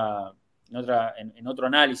otro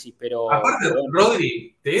análisis, pero aparte,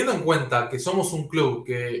 Rodri, teniendo en cuenta que somos un club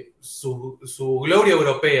que su gloria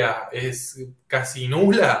europea es casi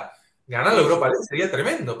nula, ganar la Europa League sería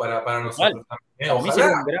tremendo para nosotros también.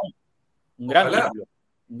 Ojalá.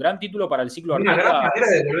 Un gran título para el ciclo Arteta. Una gran manera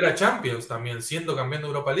de volver a Champions también, siendo campeón de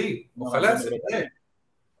Europa League. Ojalá sería.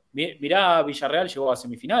 Mirá, Villarreal llegó a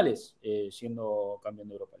semifinales siendo campeón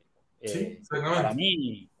de Europa League. Sí, para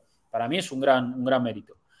mí, Para mí es un gran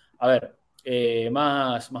mérito. A ver,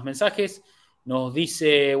 más mensajes. Nos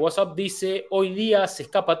dice, WhatsApp dice, hoy día se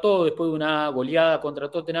escapa todo después de una goleada contra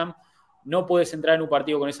Tottenham. No puedes entrar en un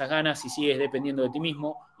partido con esas ganas si sigues dependiendo de ti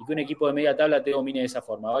mismo y que un equipo de media tabla te domine de esa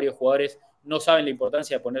forma. Varios jugadores no saben la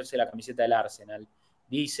importancia de ponerse la camiseta del Arsenal.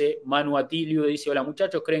 Dice Manu Atilio, dice, hola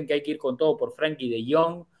muchachos, ¿creen que hay que ir con todo por Frankie de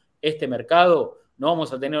Jong? Este mercado no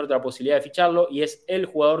vamos a tener otra posibilidad de ficharlo y es el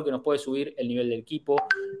jugador que nos puede subir el nivel del equipo.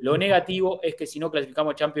 Lo negativo es que si no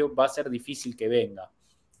clasificamos a Champions va a ser difícil que venga.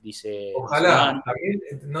 Dice, ojalá, también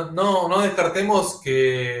no descartemos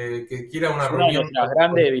que quiera una reunión. Una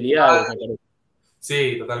grandes debilidades.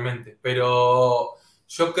 Sí, totalmente. Pero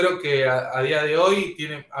yo creo que a día de hoy,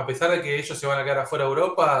 a pesar de que ellos se van a quedar afuera de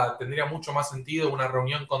Europa, tendría mucho más sentido una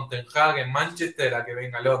reunión con Ten Hag en Manchester a que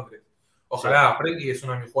venga a Londres. Ojalá, Frenkie es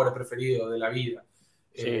uno de mis jugadores preferidos de la vida.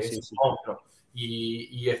 Es un monstruo.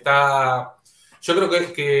 Y está. Yo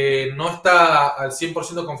creo que no está al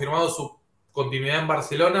 100% confirmado su continuidad en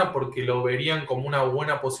Barcelona porque lo verían como una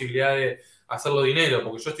buena posibilidad de hacerlo dinero,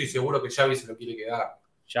 porque yo estoy seguro que Xavi se lo quiere quedar.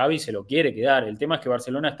 Xavi se lo quiere quedar. El tema es que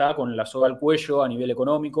Barcelona está con la soga al cuello a nivel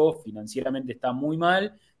económico, financieramente está muy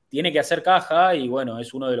mal, tiene que hacer caja y bueno,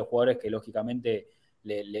 es uno de los jugadores que lógicamente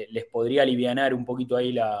les podría alivianar un poquito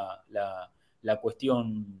ahí la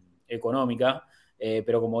cuestión económica,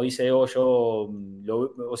 pero como dice Evo, yo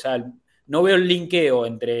no veo el linkeo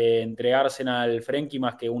entre Arsenal, Frenkie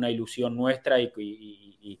más que una ilusión nuestra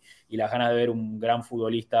y las ganas de ver un gran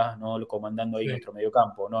futbolista, ¿no? Comandando ahí nuestro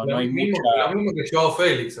mediocampo. No hay lo mismo que Joao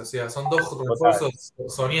Félix, o sea, son dos refuerzos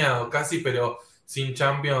soñados casi, pero sin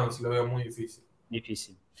Champions lo veo muy difícil.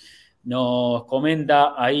 Difícil. Nos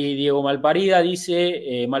comenta ahí Diego Malpartida,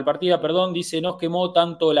 dice, nos quemó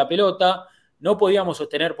tanto la pelota, no podíamos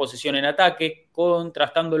sostener posesión en ataque,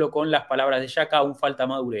 contrastándolo con las palabras de Xhaka, aún falta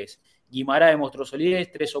madurez. Guimarães demostró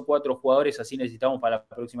solidez, 3 o 4 jugadores así necesitamos para la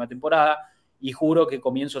próxima temporada y juro que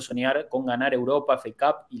comienzo a soñar con ganar Europa, FA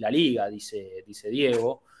Cup y la Liga, dice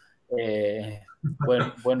Diego.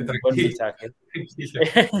 Buen mensaje.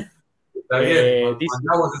 Está bien,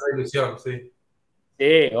 mandamos esa ilusión, sí.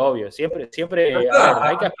 Sí, obvio, siempre hay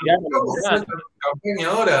que aspirar a la campaña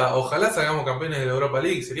ahora, ojalá salgamos campeones de la Europa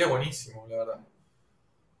League, sería buenísimo, la verdad.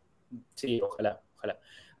 Sí, ojalá.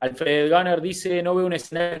 Alfred Gunner dice, no veo un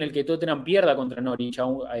escenario en el que Tottenham pierda contra Norwich,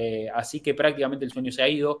 así que prácticamente el sueño se ha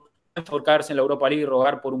ido. Por caerse en la Europa League y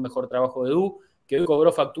rogar por un mejor trabajo de Edu, que hoy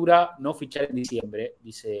cobró factura no fichar en diciembre,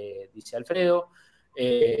 dice Alfredo.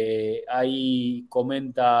 Ahí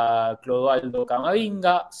comenta Clodoaldo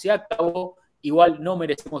Camavinga, se acabó, igual no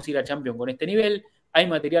merecemos ir a Champions con este nivel, hay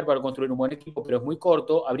material para construir un buen equipo, pero es muy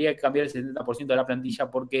corto, habría que cambiar el 70% de la plantilla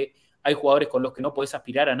porque hay jugadores con los que no podés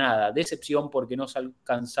aspirar a nada, decepción porque no se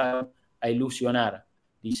alcanzaron a ilusionar,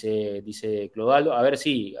 dice Clodoaldo. A ver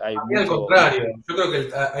si hay al contrario, yo creo que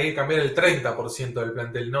hay que cambiar el 30% del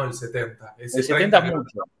plantel, no el 70%. El 70 es mucho. No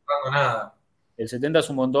está pasando nada. El 70 es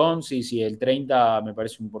un montón, sí, el 30 me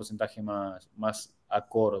parece un porcentaje más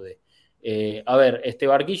acorde. A ver, este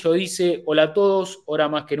Barquillo dice, hola a todos, ahora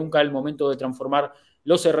más que nunca el momento de transformar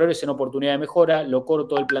los errores en oportunidad de mejora, lo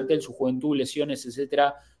corto del plantel, su juventud, lesiones,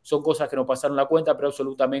 etcétera, son cosas que nos pasaron la cuenta, pero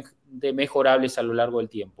absolutamente mejorables a lo largo del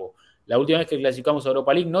tiempo. La última vez que clasificamos a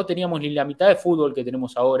Europa League no teníamos ni la mitad de fútbol que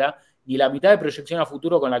tenemos ahora, ni la mitad de proyección a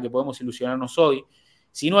futuro con la que podemos ilusionarnos hoy.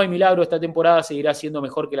 Si no hay milagro, esta temporada seguirá siendo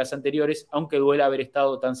mejor que las anteriores, aunque duela haber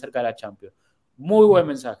estado tan cerca de la Champions. Muy buen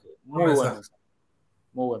mensaje.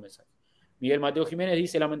 Miguel Mateo Jiménez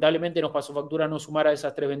dice, lamentablemente nos pasó factura no sumar a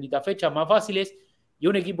esas 3 benditas fechas más fáciles y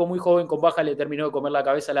un equipo muy joven con baja le terminó de comer la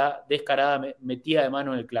cabeza la descarada metida de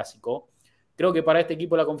mano en el Clásico. Creo que para este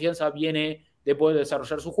equipo la confianza viene de poder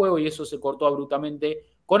desarrollar su juego y eso se cortó abruptamente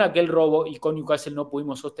con aquel robo y con Newcastle no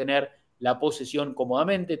pudimos sostener la posesión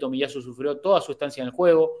cómodamente. Tomiyasu sufrió toda su estancia en el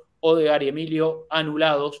juego, Odegaard y Emilio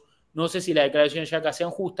anulados. No sé si las declaraciones ya sean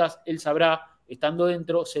justas, él sabrá, estando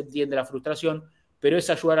dentro se entiende la frustración, pero es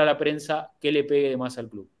ayudar a la prensa que le pegue más al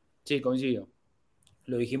club. Sí, coincido.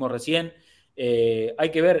 Lo dijimos recién.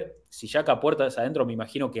 Hay que ver si Xhaka puertas adentro, me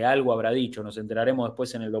imagino que algo habrá dicho. Nos enteraremos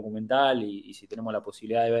después en el documental y si tenemos la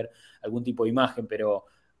posibilidad de ver algún tipo de imagen, pero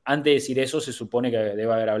antes de decir eso se supone que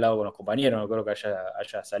debe haber hablado con los compañeros. No creo que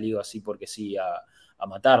haya salido así porque sí a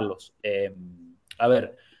matarlos. A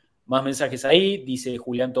ver, más mensajes ahí. Dice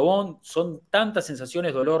Julián Tobón, son tantas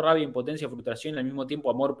sensaciones, dolor, rabia, impotencia, frustración y al mismo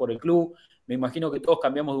tiempo amor por el club. Me imagino que todos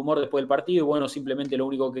cambiamos de humor después del partido y bueno, simplemente lo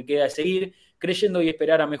único que queda es seguir creyendo y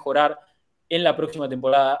esperar a mejorar en la próxima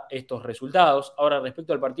temporada estos resultados. Ahora,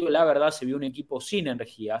 respecto al partido, la verdad se vio un equipo sin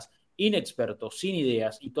energías, inexperto, sin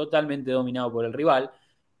ideas y totalmente dominado por el rival,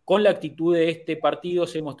 Con la actitud de este partido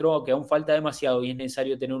se mostró que aún falta demasiado y es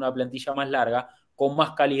necesario tener una plantilla más larga, con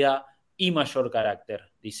más calidad y mayor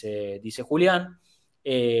carácter, dice Julián.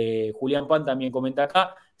 Julián Pan también comenta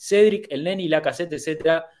acá, Cedric, el Neni, Lacazette,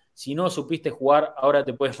 etcétera. Si no supiste jugar, ahora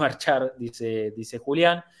te puedes marchar, dice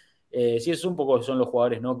Julián. Sí, es un poco, son los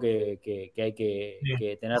jugadores, ¿no? que hay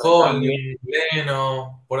que tener. Holding,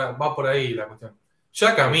 Leno, va por ahí la cuestión.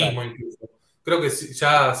 Xhaka mismo incluso. Creo que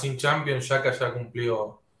ya sin Champions, Xhaka ya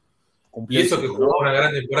cumplió. Y eso que jugó una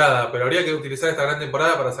gran temporada, pero habría que utilizar esta gran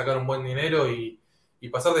temporada para sacar un buen dinero y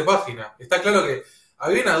pasar de página. Está claro que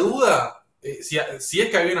había una duda, si es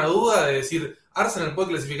que había una duda de decir, ¿Arsenal puede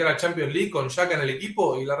clasificar a Champions League con Xhaka en el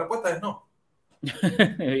equipo? Y la respuesta es no.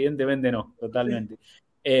 Evidentemente no, totalmente.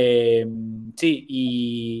 Sí,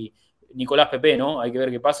 y Nicolás Pepe, ¿no? Hay que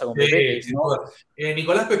ver qué pasa con Pepe.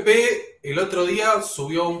 Nicolás Pepe el otro día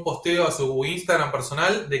subió un posteo a su Instagram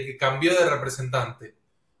personal de que cambió de representante.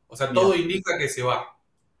 O sea, todo indica que se va.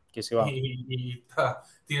 Que se va. Y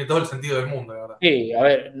tiene todo el sentido del mundo, la verdad. Sí, a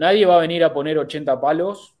ver, nadie va a venir a poner 80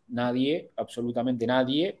 palos, nadie, absolutamente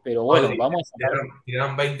nadie, pero bueno, vamos a...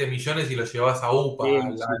 Tiraron 20 millones y lo llevas a UPA,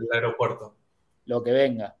 al aeropuerto. Lo que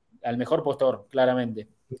venga, al mejor postor, claramente.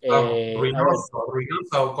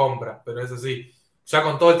 Ruinosa o compra, pero eso sí, ya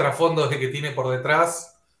con todo el trasfondo que tiene por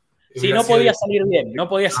detrás... Sí, no podía salir bien, no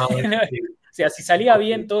podía salir bien. O sea, si salía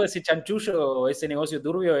bien todo ese chanchullo, ese negocio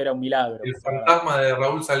turbio, era un milagro. El fantasma de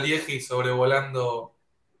Raúl Salieji sobrevolando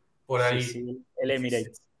por ahí. Sí, el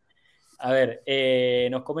Emirates. A ver,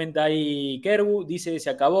 nos comenta ahí Kerbu, dice, se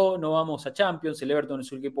acabó, no vamos a Champions, el Everton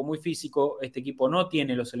es un equipo muy físico, este equipo no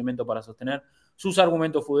tiene los elementos para sostener sus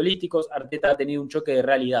argumentos futbolísticos, Arteta ha tenido un choque de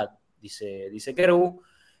realidad, dice Kerbu.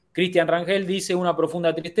 Cristian Rangel dice, una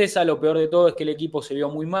profunda tristeza, lo peor de todo es que el equipo se vio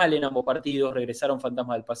muy mal en ambos partidos, regresaron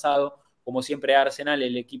fantasmas del pasado, como siempre Arsenal,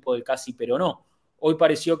 el equipo del casi pero no. Hoy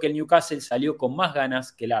pareció que el Newcastle salió con más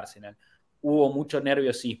ganas que el Arsenal. Hubo mucho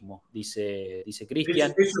nerviosismo, dice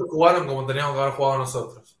Cristian. Ellos jugaron como teníamos que haber jugado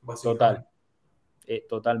nosotros, básicamente.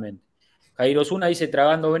 Totalmente. Jairo Osuna dice,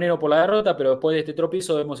 tragando veneno por la derrota, pero después de este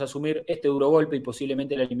tropiezo debemos asumir este duro golpe y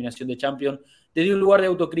posiblemente la eliminación de Champions desde un lugar de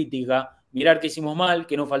autocrítica, mirar qué hicimos mal,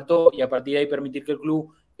 qué nos faltó y a partir de ahí permitir que el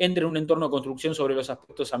club entre en un entorno de construcción sobre los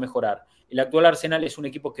aspectos a mejorar. ¿El actual Arsenal es un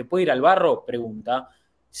equipo que puede ir al barro? Pregunta.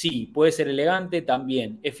 Sí, puede ser elegante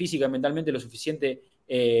también. ¿Es física y mentalmente lo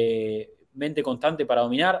suficientemente constante para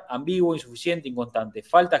dominar? Ambiguo, insuficiente, inconstante.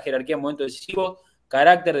 Falta jerarquía en momentos decisivos,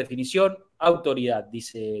 carácter, definición, autoridad,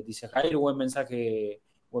 dice Jair. Buen mensaje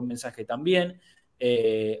también.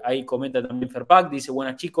 Ahí comenta también Ferpac, dice,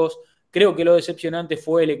 buenas chicos. Creo que lo decepcionante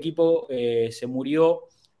fue el equipo se murió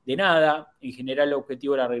de nada. En general el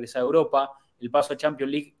objetivo era regresar a Europa. El paso a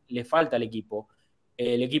Champions League le falta al equipo.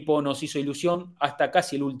 El equipo nos hizo ilusión hasta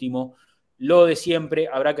casi el último. Lo de siempre,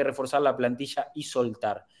 habrá que reforzar la plantilla y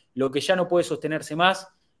soltar. Lo que ya no puede sostenerse más,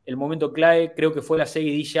 el momento clave creo que fue la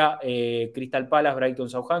seguidilla Crystal Palace, Brighton,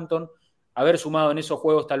 Southampton. Haber sumado en esos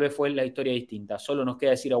juegos tal vez fue la historia distinta. Solo nos queda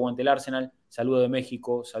decir aguante el Arsenal. Saludo de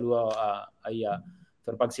México, saludo ahí a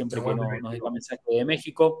Ferpac siempre que nos deja mensaje de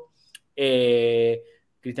México.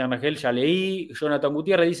 Cristian Rangel, ya leí. Jonathan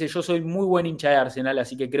Gutiérrez dice, yo soy muy buen hincha de Arsenal,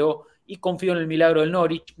 así que creo y confío en el milagro del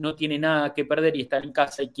Norwich. No tiene nada que perder y están en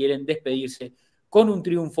casa y quieren despedirse con un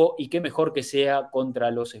triunfo y qué mejor que sea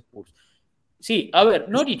contra los Spurs. Sí, a ver,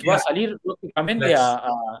 Norwich va a salir lógicamente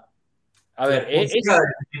a ver, es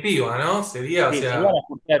definitiva, ¿no? Sería, o sea,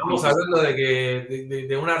 estamos hablando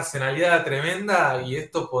de una arsenalidad tremenda y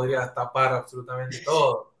esto podría tapar absolutamente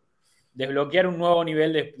todo. Desbloquear un nuevo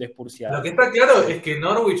nivel de Spursiada. Lo que está claro es que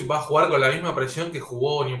Norwich va a jugar con la misma presión que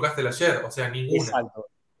jugó Newcastle ayer, o sea, ninguna. Exacto,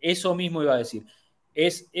 eso mismo iba a decir.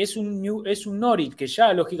 Es un Norwich que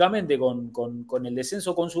ya, lógicamente, con el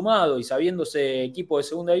descenso consumado y sabiéndose equipo de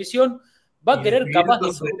segunda división, va a querer capaz de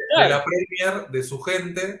disfrutar de la Premier, de su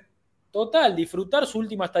gente. Total, disfrutar su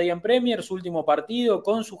última estadía en Premier, su último partido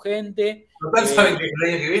con su gente. Total, saben que el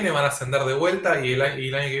año que viene van a ascender de vuelta y el año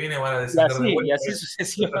que viene van a descender de vuelta. Y así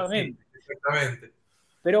sucesivamente. Exactamente.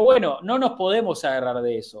 Pero bueno, no nos podemos agarrar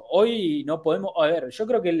de eso. Hoy no podemos... A ver, yo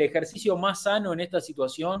creo que el ejercicio más sano en esta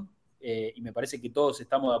situación, y me parece que todos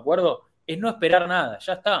estamos de acuerdo, es no esperar nada,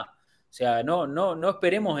 ya está. O sea, no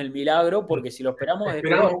esperemos el milagro, porque si lo esperamos...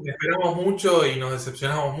 Esperamos mucho y nos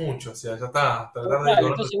decepcionamos mucho, o sea, ya está.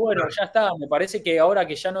 Entonces, bueno, ya está. Me parece que ahora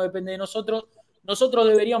que ya no depende de nosotros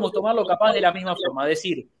deberíamos tomarlo capaz de la misma forma.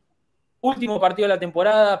 Decir, último partido de la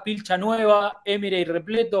temporada, pilcha nueva, Emirates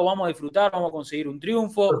repleto, vamos a disfrutar, vamos a conseguir un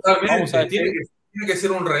triunfo. Totalmente, tiene que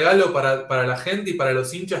ser un regalo para la gente y para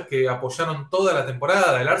los hinchas que apoyaron toda la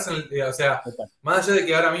temporada. El Arsenal, o sea, más allá de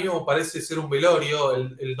que ahora mismo parece ser un velorio,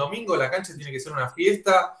 el domingo la cancha tiene que ser una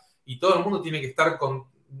fiesta y todo el mundo tiene que estar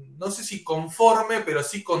no sé si conforme, pero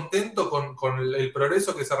sí contento con el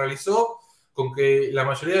progreso que se realizó, con que la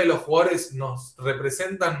mayoría de los jugadores nos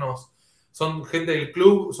representan, son gente del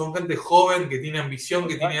club, son gente joven que tiene ambición,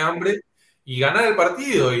 que tiene hambre, y ganar el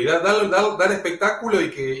partido y dar espectáculo y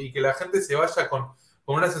que la gente se vaya con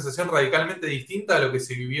una sensación radicalmente distinta a lo que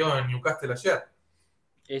se vivió en Newcastle ayer.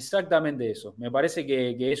 Exactamente eso. Me parece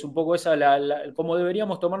que es un poco esa como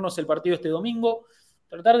deberíamos tomarnos el partido este domingo,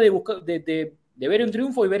 tratar de buscar, de ver un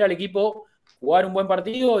triunfo y ver al equipo jugar un buen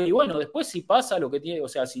partido, y bueno, después si pasa lo que tiene, o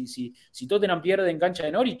sea, si Tottenham pierde en cancha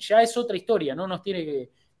de Norwich, ya es otra historia, no nos tiene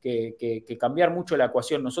que cambiar mucho la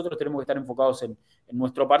ecuación. Nosotros tenemos que estar enfocados en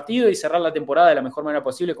nuestro partido y cerrar la temporada de la mejor manera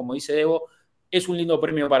posible. Como dice Debo, es un lindo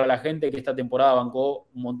premio para la gente que esta temporada bancó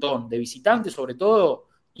un montón de visitantes, sobre todo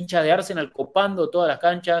hinchas de Arsenal copando todas las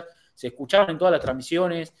canchas, se escuchaban en todas las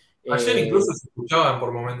transmisiones. Ayer incluso se escuchaban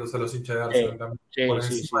por momentos a los hinchas de Arsenal también, por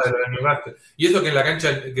encima de Newcastle. Y eso que en la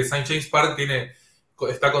cancha que St. James Park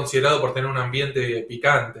está considerado por tener un ambiente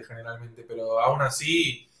picante generalmente, pero aún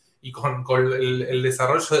así, y con el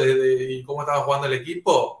desarrollo y cómo estaba jugando el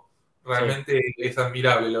equipo, realmente es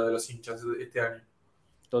admirable lo de los hinchas este año.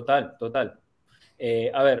 Total.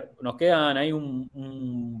 A ver, nos quedan ahí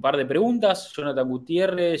un par de preguntas. Jonathan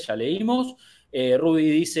Gutiérrez, ya leímos. Rudy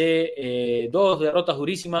dice, 2 derrotas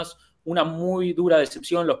durísimas, una muy dura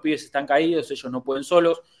decepción, los pibes están caídos, ellos no pueden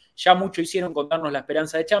solos. Ya mucho hicieron con darnos la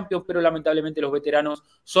esperanza de Champions, pero lamentablemente los veteranos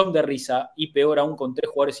son de risa, y peor aún con 3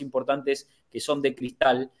 jugadores importantes que son de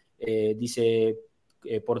cristal, dice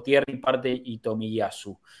Portier, Parte y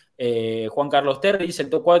Tomiyasu. Juan Carlos Terry dice, el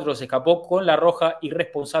top 4 se escapó con la roja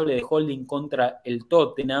irresponsable de Holding contra el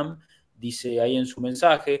Tottenham, dice ahí en su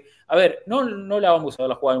mensaje. A ver, no la vamos a ver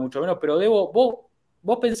la jugada mucho menos, pero Debo,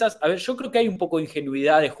 vos pensás, a ver, yo creo que hay un poco de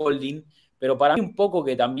ingenuidad de Holding, pero para mí un poco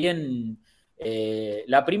que también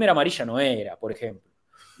la primera amarilla no era, por ejemplo.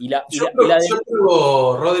 Yo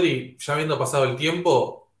creo, Rodri, ya habiendo pasado el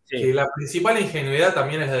tiempo, que la principal ingenuidad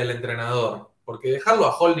también es la del entrenador, porque dejarlo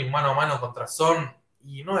a Holding mano a mano contra Son,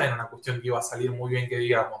 y no era una cuestión que iba a salir muy bien, que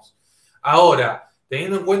digamos. Ahora,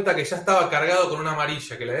 teniendo en cuenta que ya estaba cargado con una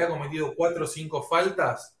amarilla, que le había cometido 4 o 5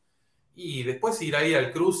 faltas, y después ir ahí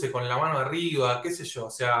al cruce con la mano arriba, qué sé yo. O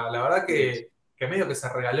sea, la verdad que medio que se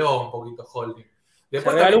regaló un poquito Holding.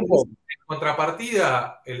 Después también, en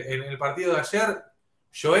contrapartida, en el partido de ayer,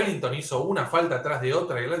 Joelinton hizo una falta atrás de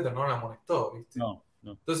otra y el otro no la amonestó, ¿viste? No.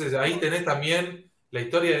 Entonces ahí tenés también la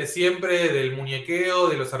historia de siempre, del muñequeo,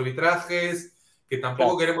 de los arbitrajes, que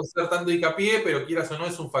tampoco queremos hacer tanto hincapié, pero quieras o no,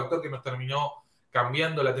 es un factor que nos terminó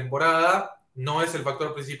cambiando la temporada. No es el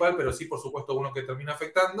factor principal, pero sí, por supuesto, uno que termina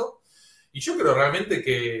afectando. Y yo creo realmente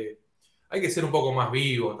que hay que ser un poco más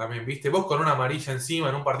vivo también, ¿viste? Vos con una amarilla encima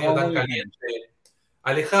en un partido tan caliente,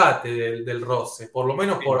 alejate del roce, por lo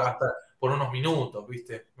menos por unos minutos,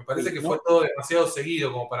 ¿viste? Me parece que fue todo demasiado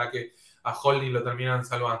seguido como para que a Holding lo terminaran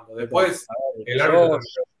salvando. Después, el árbitro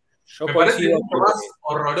me parece mucho más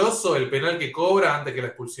horroroso el penal que cobra antes que la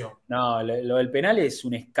expulsión. No, lo del penal es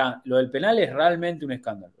un escándalo. Lo del penal es realmente un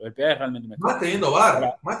escándalo. Más teniendo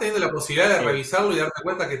VAR, más teniendo la posibilidad de revisarlo y darte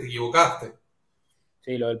cuenta que te equivocaste.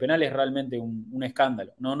 Sí, lo del penal es realmente un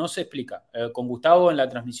escándalo. No se explica. Con Gustavo en la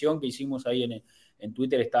transmisión que hicimos ahí en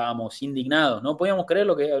Twitter estábamos indignados. No podíamos creer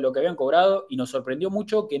lo que habían cobrado, y nos sorprendió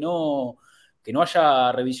mucho que no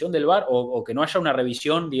haya revisión del VAR, o que no haya una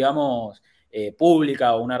revisión, digamos,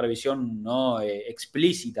 pública, o una revisión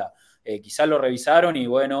explícita. Quizás lo revisaron y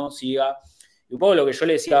bueno, siga. Y un poco lo que yo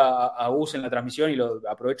le decía a Gus en la transmisión, y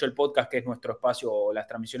aprovecho el podcast, que es nuestro espacio, o las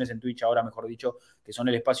transmisiones en Twitch ahora, mejor dicho, que son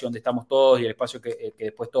el espacio donde estamos todos y el espacio que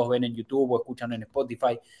después todos ven en YouTube o escuchan en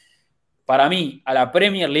Spotify. Para mí, a la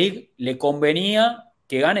Premier League le convenía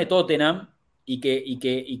que gane Tottenham y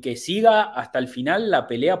que siga hasta el final la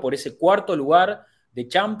pelea por ese 4º lugar de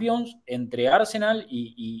Champions entre Arsenal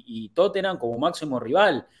y Tottenham como máximo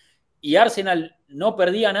rival. Y Arsenal no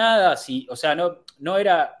perdía nada, o sea, no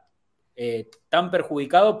era tan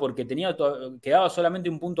perjudicado porque quedaba solamente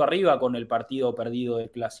un punto arriba con el partido perdido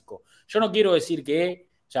del Clásico. Yo no quiero decir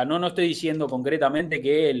o sea, no estoy diciendo concretamente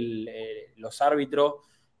que los árbitros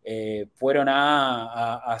fueron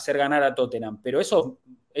a hacer ganar a Tottenham, pero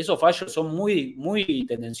esos fallos son muy, muy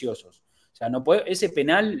tendenciosos. O sea, ese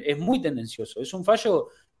penal es muy tendencioso, es un fallo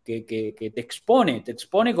que te expone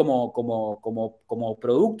como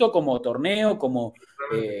producto, como torneo, como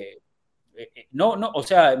o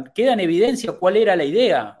sea, queda en evidencia cuál era la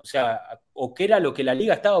idea, o sea, o qué era lo que la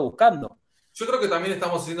liga estaba buscando. Yo creo que también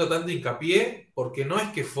estamos haciendo tanto hincapié porque no es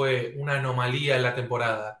que fue una anomalía en la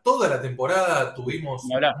temporada. Toda la temporada tuvimos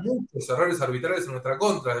muchos errores arbitrales en nuestra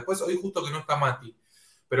contra. Después, hoy justo que no está Mati.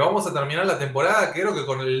 pero vamos a terminar la temporada creo que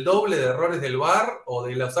con el doble de errores del VAR o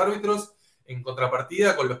de los árbitros en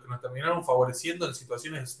contrapartida con los que nos terminaron favoreciendo en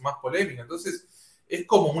situaciones más polémicas. Entonces, es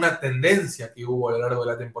como una tendencia que hubo a lo largo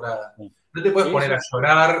de la temporada. No te puedes poner a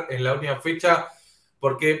llorar en la última fecha,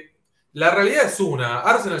 porque la realidad es una.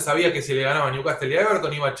 Arsenal sabía que si le ganaba a Newcastle y a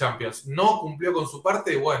Everton iba a Champions. No cumplió con su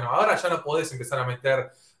parte, bueno, ahora ya no podés empezar a meter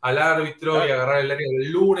al árbitro y agarrar el área del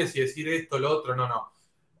lunes y decir esto, lo otro. No.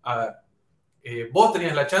 A ver, vos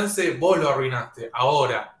tenías la chance, vos lo arruinaste.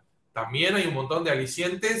 Ahora, también hay un montón de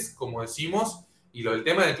alicientes, como decimos, y lo del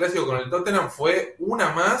tema del clásico con el Tottenham fue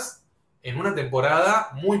una más en una temporada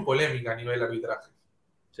muy polémica a nivel arbitraje.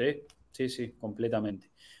 Sí,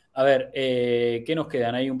 completamente. A ver, ¿qué nos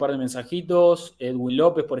quedan? Hay un par de mensajitos. Edwin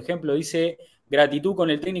López, por ejemplo, dice: gratitud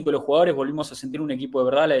con el técnico y los jugadores, volvimos a sentir un equipo de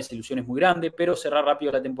verdad, la desilusión es muy grande, pero cerrar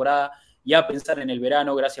rápido la temporada y a pensar en el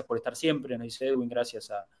verano. Gracias por estar siempre, nos dice Edwin,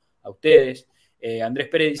 gracias a ustedes. Andrés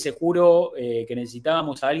Pérez dice: juro que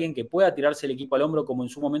necesitábamos a alguien que pueda tirarse el equipo al hombro como en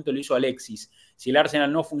su momento lo hizo Alexis. Si el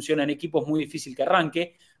Arsenal no funciona en equipo es muy difícil que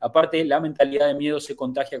arranque. Aparte, la mentalidad de miedo se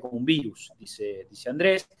contagia como un virus, dice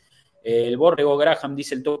Andrés. El Borrego Graham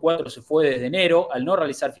dice: el top 4 se fue desde enero al no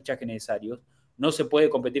realizar fichajes necesarios. No se puede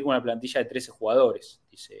competir con una plantilla de 13 jugadores,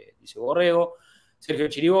 dice Borrego. Sergio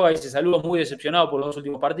Chiriboga dice: saludos, muy decepcionado por los dos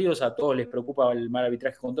últimos partidos. A todos les preocupa el mal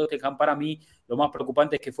arbitraje con Tottenham. Para mí, lo más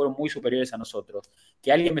preocupante es que fueron muy superiores a nosotros.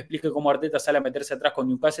 Que alguien me explique cómo Arteta sale a meterse atrás con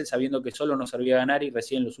Newcastle sabiendo que solo nos servía ganar y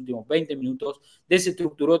recién en los últimos 20 minutos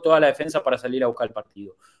desestructuró toda la defensa para salir a buscar el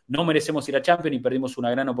partido. No merecemos ir a Champions y perdimos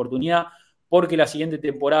una gran oportunidad porque la siguiente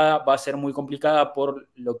temporada va a ser muy complicada por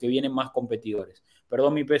lo que vienen más competidores.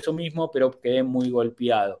 Perdón mi peso mismo, pero quedé muy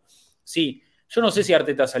golpeado. Sí. Yo no sé si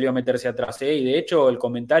Arteta salió a meterse atrás, y de hecho el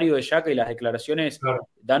comentario de Xhaka y las declaraciones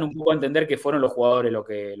dan un poco a entender que fueron los jugadores los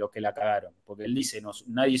que la cagaron, porque él dice: no,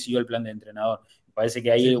 nadie siguió el plan de entrenador. Me parece que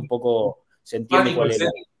ahí un poco se entiende cuál era.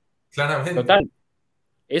 Claramente. Total.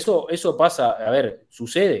 Eso pasa, a ver,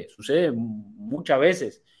 sucede muchas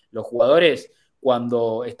veces. Los jugadores,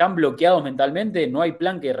 cuando están bloqueados mentalmente, no hay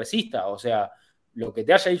plan que resista. O sea, lo que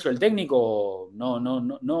te haya dicho el técnico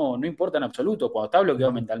no importa en absoluto. Cuando estás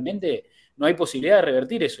bloqueado mentalmente, no hay posibilidad de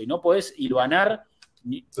revertir eso y no podés hilvanar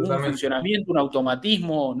un funcionamiento, un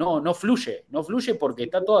automatismo, no fluye porque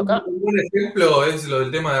está todo acá. Un ejemplo es lo del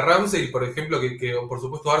tema de Ramsey, por ejemplo, que por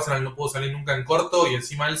supuesto Arsenal no pudo salir nunca en corto y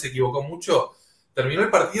encima él se equivocó mucho. Terminó el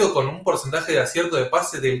partido con un porcentaje de acierto de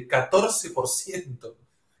pase del 14%.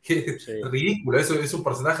 Que es ridículo, eso es un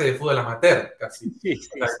porcentaje de fútbol amateur casi. O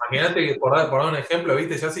sea, imagínate que por dar un ejemplo,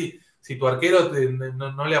 viste, ya si tu arquero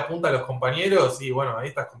no le apunta a los compañeros, y bueno, ahí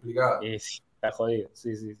estás complicado. Está jodido,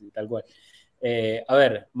 sí, tal cual. A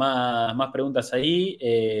ver, más preguntas ahí.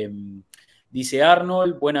 Dice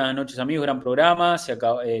Arnold: buenas noches amigos, gran programa.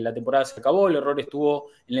 La temporada se acabó, el error estuvo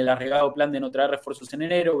en el arriesgado plan de no traer refuerzos en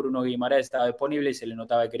enero. Bruno Guimaraes estaba disponible y se le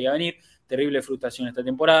notaba que quería venir. Terrible frustración esta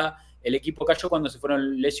temporada. El equipo cayó cuando se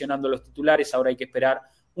fueron lesionando los titulares. Ahora hay que esperar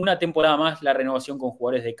una temporada más la renovación con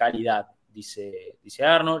jugadores de calidad, dice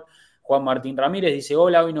Arnold. Juan Martín Ramírez dice: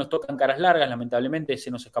 hola, hoy nos tocan caras largas, lamentablemente se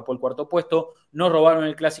nos escapó el cuarto puesto, nos robaron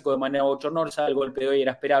el clásico de manera bochornosa, el golpe de hoy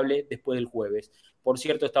era esperable después del jueves. Por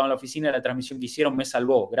cierto, estaba en la oficina, la transmisión que hicieron me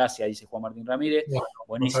salvó, gracias, dice Juan Martín Ramírez.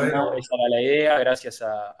 Buenísimo, esa era la idea, gracias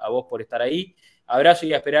a vos por estar ahí. Abrazo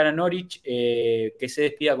y a esperar a Norwich que se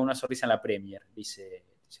despida con una sonrisa en la Premier, dice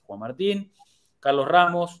Juan Martín. Carlos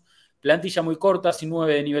Ramos: plantilla muy corta, sin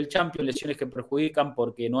 9 de nivel Champions, lesiones que perjudican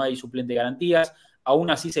porque no hay suplente de garantías.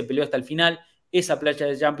 Aún así se peleó hasta el final. Esa playa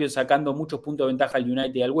de Champions sacando muchos puntos de ventaja al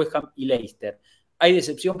United, al West Ham y Leicester. Hay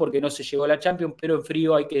decepción porque no se llegó a la Champions, pero en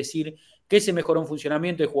frío hay que decir que se mejoró un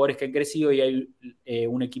funcionamiento, hay jugadores que han crecido y hay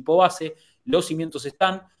un equipo base. Los cimientos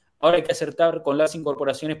están. Ahora hay que acertar con las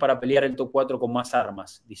incorporaciones para pelear el top 4 con más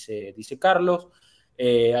armas, dice Carlos.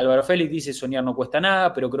 Álvaro Félix dice: soñar no cuesta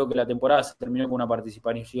nada, pero creo que la temporada se terminó con una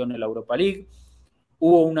participación en la Europa League.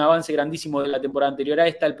 Hubo un avance grandísimo de la temporada anterior a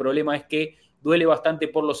esta. El problema es que duele bastante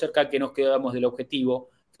por lo cerca que nos quedamos del objetivo.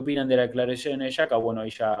 ¿Qué opinan de la declaración de Xhaka? Bueno,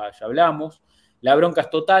 ahí ya hablamos. La bronca es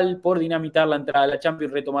total por dinamitar la entrada a la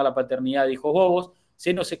Champions, retomar la paternidad de hijos bobos.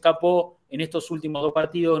 Se nos escapó en estos últimos 2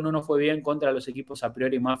 partidos, no nos fue bien contra los equipos a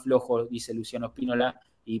priori más flojos, dice Luciano Spínola,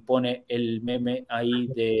 y pone el meme ahí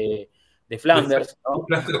de Flanders, ¿no?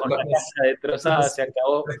 Con la casa destrozada, se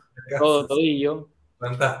acabó todo todillo.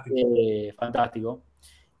 Fantástico.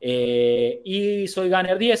 Y soy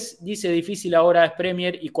Gunner 10, dice: difícil ahora es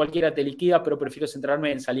Premier y cualquiera te liquida, pero prefiero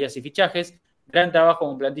centrarme en salidas y fichajes. Gran trabajo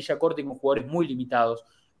con plantilla corta y con jugadores muy limitados,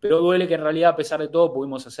 pero duele que en realidad a pesar de todo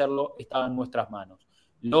pudimos hacerlo, estaba en nuestras manos.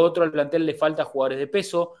 Lo otro, al plantel le falta jugadores de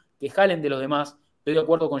peso que jalen de los demás, Estoy de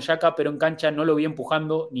acuerdo con Xhaka, pero en cancha no lo vi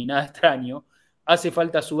empujando ni nada extraño. Hace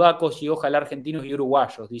falta sudacos y ojalá argentinos y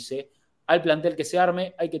uruguayos, dice. Al plantel que se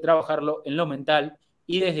arme hay que trabajarlo en lo mental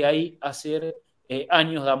y desde ahí hacer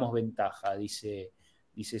años damos ventaja, dice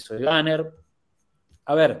Soy Gunner.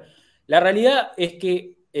 A ver, la realidad es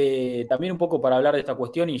que también un poco para hablar de esta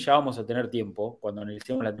cuestión, y ya vamos a tener tiempo, cuando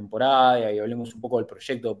analicemos la temporada y hablemos un poco del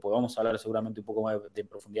proyecto, pues vamos a hablar seguramente un poco más de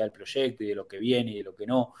profundidad del proyecto y de lo que viene y de lo que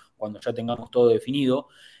no, cuando ya tengamos todo definido.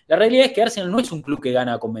 La realidad es que Arsenal no es un club que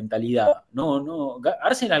gana con mentalidad, no,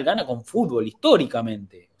 Arsenal gana con fútbol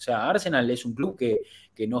históricamente. O sea, Arsenal es un club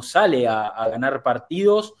que no sale a ganar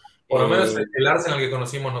partidos. Por lo menos el Arsenal que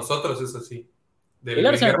conocimos nosotros, eso sí. El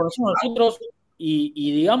Arsenal que conocimos nosotros,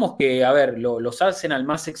 y digamos que, a ver, los Arsenal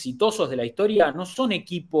más exitosos de la historia no son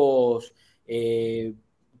equipos que,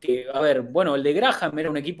 a ver, bueno, el de Graham era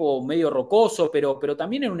un equipo medio rocoso, pero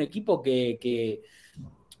también era un equipo que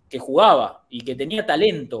jugaba y que tenía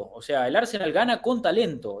talento. O sea, el Arsenal gana con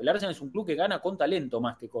talento. El Arsenal es un club que gana con talento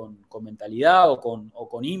más que con mentalidad o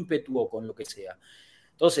con ímpetu o con lo que sea.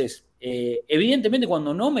 Entonces, evidentemente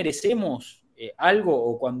cuando no merecemos algo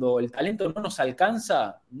o cuando el talento no nos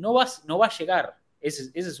alcanza, no va a llegar. Esa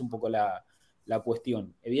es un poco la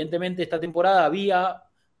cuestión. Evidentemente esta temporada había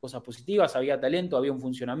cosas positivas, había talento, había un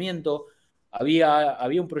funcionamiento, había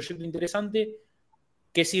un proyecto interesante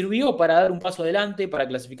que sirvió para dar un paso adelante, para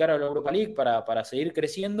clasificar a la Europa League, para seguir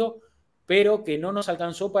creciendo, pero que no nos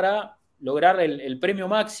alcanzó para lograr el premio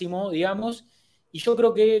máximo, digamos. Y yo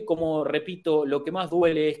creo que, como repito, lo que más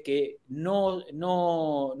duele es que no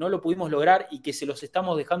lo pudimos lograr y que se los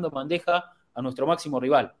estamos dejando en bandeja a nuestro máximo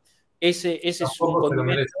rival. Ese es un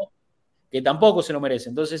condimento que tampoco se lo merece.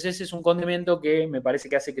 Entonces ese es un condimento que me parece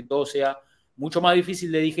que hace que todo sea mucho más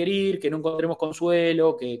difícil de digerir, que no encontremos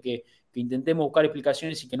consuelo, que intentemos buscar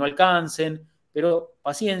explicaciones y que no alcancen. Pero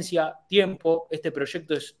paciencia, tiempo, este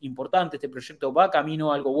proyecto es importante, este proyecto va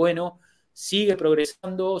camino a algo bueno, sigue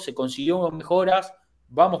progresando, se consiguió mejoras,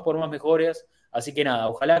 vamos por más mejoras, así que nada,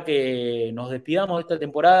 ojalá que nos despidamos de esta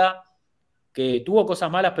temporada, que tuvo cosas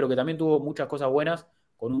malas, pero que también tuvo muchas cosas buenas,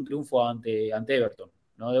 con un triunfo ante Everton,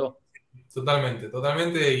 ¿no, Debo?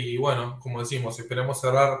 Totalmente, y bueno, como decimos, esperemos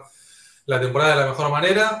cerrar la temporada de la mejor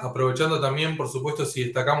manera, aprovechando también, por supuesto, si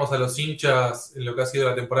destacamos a los hinchas en lo que ha sido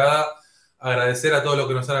la temporada, agradecer a todos los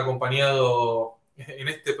que nos han acompañado en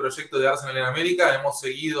este proyecto de Arsenal en América. Hemos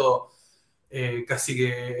seguido casi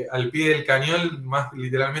que al pie del cañón, más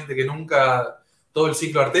literalmente que nunca, todo el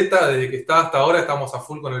ciclo Arteta. Desde que está hasta ahora estamos a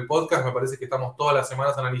full con el podcast. Me parece que estamos todas las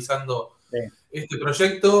semanas analizando este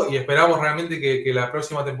proyecto y esperamos realmente que la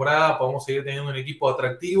próxima temporada podamos seguir teniendo un equipo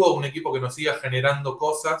atractivo, un equipo que nos siga generando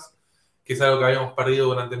cosas, que es algo que habíamos perdido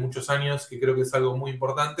durante muchos años, que creo que es algo muy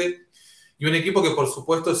importante. Y un equipo que, por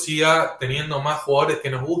supuesto, siga teniendo más jugadores que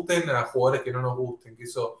nos gusten a jugadores que no nos gusten, que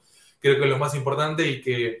eso creo que es lo más importante y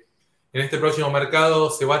que en este próximo mercado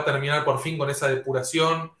se va a terminar por fin con esa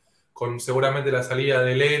depuración, con seguramente la salida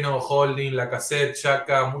de Leno, Holding, Lacazette,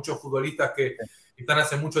 Xhaka, muchos futbolistas que están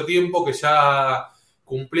hace mucho tiempo, que ya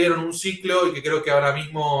cumplieron un ciclo y que creo que ahora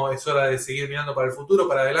mismo es hora de seguir mirando para el futuro,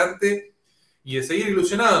 para adelante y de seguir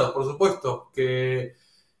ilusionados, por supuesto, que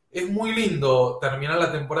es muy lindo terminar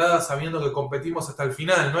la temporada sabiendo que competimos hasta el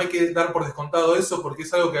final. No hay que dar por descontado eso porque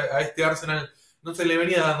es algo que a este Arsenal no se le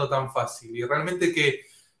venía dando tan fácil. Y realmente que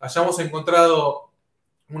hayamos encontrado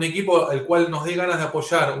un equipo al cual nos dé ganas de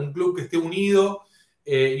apoyar, un club que esté unido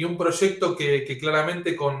y un proyecto que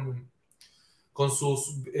claramente con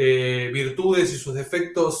sus virtudes y sus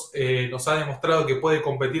defectos nos ha demostrado que puede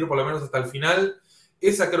competir por lo menos hasta el final.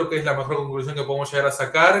 Esa creo que es la mejor conclusión que podemos llegar a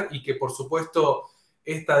sacar y que por supuesto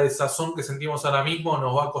esta desazón que sentimos ahora mismo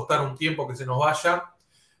nos va a costar un tiempo que se nos vaya,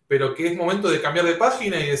 pero que es momento de cambiar de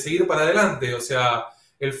página y de seguir para adelante. O sea,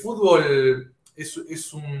 el fútbol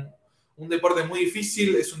es un deporte muy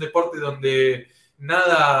difícil, es un deporte donde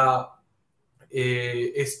nada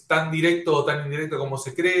es tan directo o tan indirecto como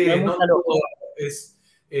se cree, no todo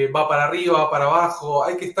va para arriba, va para abajo.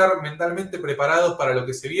 Hay que estar mentalmente preparados para lo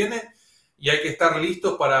que se viene y hay que estar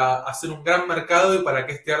listos para hacer un gran mercado y para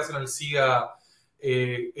que este Arsenal siga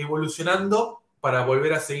evolucionando para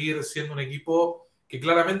volver a seguir siendo un equipo que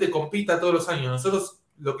claramente compita todos los años. Nosotros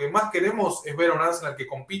lo que más queremos es ver a un Arsenal que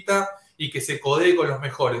compita y que se codee con los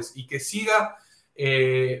mejores y que siga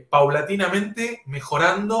paulatinamente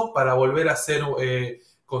mejorando para volver a ser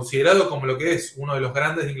considerado como lo que es uno de los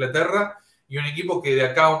grandes de Inglaterra y un equipo que de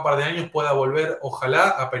acá a un par de años pueda volver, ojalá,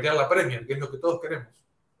 a pelear la Premier, que es lo que todos queremos.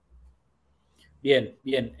 Bien.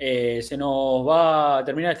 Se nos va a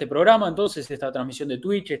terminar este programa, entonces, esta transmisión de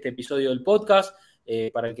Twitch, este episodio del podcast,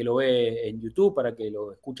 para el que lo ve en YouTube, para el que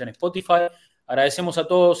lo escucha en Spotify. agradecemos a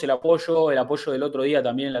todos el apoyo del otro día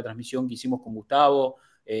también en la transmisión que hicimos con Gustavo.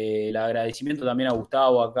 El agradecimiento también a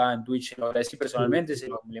Gustavo acá en Twitch, lo agradecí personalmente,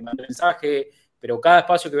 le mandé mensaje, pero cada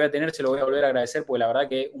espacio que voy a tener se lo voy a volver a agradecer porque la verdad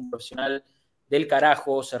que un profesional del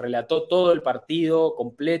carajo, se relató todo el partido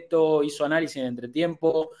completo, hizo análisis en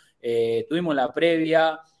entretiempo, tuvimos la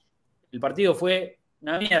previa, el partido fue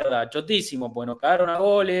una mierda, chotísimo, pues nos cagaron a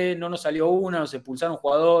goles, no nos salió una, nos expulsaron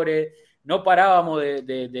jugadores, no parábamos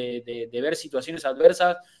de ver situaciones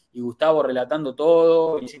adversas y Gustavo relatando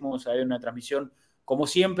todo, hicimos ahí una transmisión. Como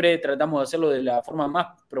siempre, tratamos de hacerlo de la forma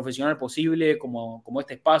más profesional posible, como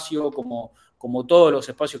este espacio, como todos los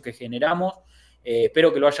espacios que generamos.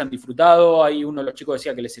 Espero que lo hayan disfrutado. Ahí uno de los chicos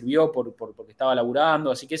decía que le sirvió porque estaba laburando,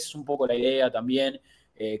 así que esa es un poco la idea también.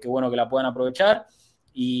 Qué bueno que la puedan aprovechar.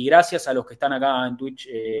 Y gracias a los que están acá en Twitch,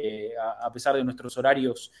 a pesar de nuestros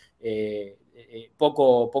horarios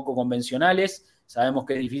poco convencionales. Sabemos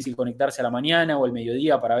que es difícil conectarse a la mañana o el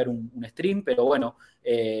mediodía para ver un stream, pero bueno,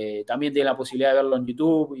 también tienen la posibilidad de verlo en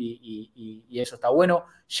YouTube y eso está bueno.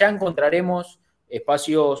 Ya encontraremos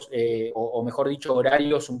espacios, o mejor dicho,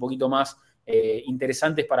 horarios un poquito más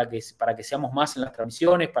interesantes para que seamos más en las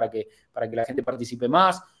transmisiones, para que la gente participe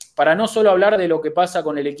más, para no solo hablar de lo que pasa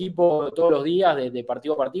con el equipo todos los días, de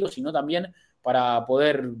partido a partido, sino también para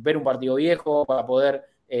poder ver un partido viejo, para poder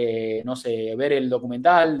no sé, ver el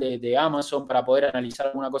documental de Amazon, para poder analizar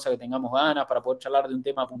alguna cosa que tengamos ganas, para poder charlar de un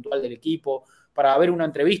tema puntual del equipo, para ver una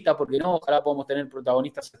entrevista, porque no, ojalá podamos tener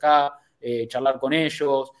protagonistas acá, charlar con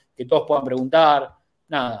ellos, que todos puedan preguntar,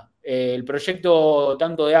 nada. El proyecto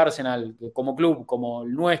tanto de Arsenal como club, como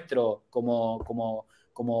el nuestro,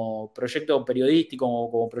 como proyecto periodístico,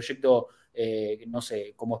 como proyecto, no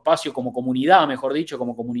sé, como espacio, como comunidad, mejor dicho,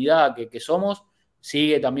 como comunidad que somos,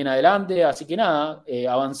 sigue también adelante, así que nada,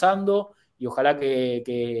 avanzando y ojalá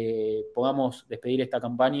que podamos despedir esta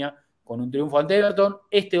campaña con un triunfo ante Everton.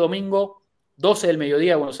 Este domingo, 12 del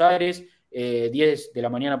mediodía de Buenos Aires, 10 de la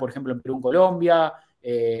mañana, por ejemplo, en Perú, en Colombia,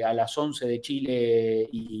 a las 11 de Chile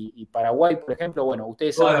y Paraguay, por ejemplo. Bueno,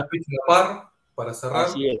 ustedes toda saben. La fecha de la par, para cerrar.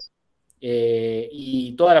 Así es.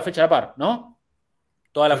 Y toda la fecha de la par, ¿no?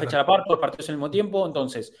 Toda la fecha de la par, todos los partidos en el mismo tiempo,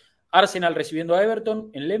 entonces... Arsenal recibiendo a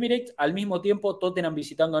Everton en el Emirates, al mismo tiempo Tottenham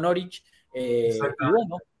visitando a Norwich. Y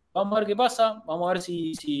bueno, vamos a ver qué pasa, vamos a ver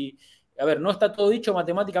si a ver, no está todo dicho,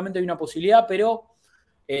 matemáticamente hay una posibilidad, pero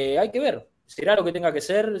hay que ver, será lo que tenga que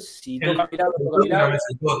ser, si toca mirar.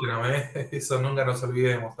 Eso nunca nos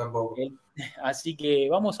olvidemos tampoco. Así que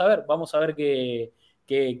vamos a ver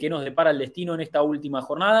qué nos depara el destino en esta última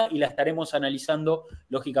jornada y la estaremos analizando,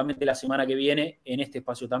 lógicamente, la semana que viene en este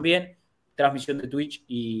espacio también. Transmisión de Twitch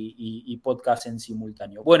y podcast en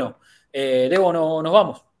simultáneo. Bueno, Debo, nos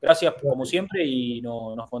vamos. Gracias como siempre y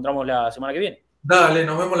nos encontramos la semana que viene. Dale,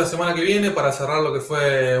 nos vemos la semana que viene para cerrar lo que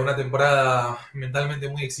fue una temporada mentalmente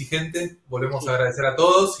muy exigente. Volvemos a agradecer a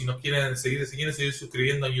todos. Si nos quieren seguir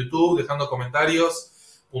suscribiendo en YouTube, dejando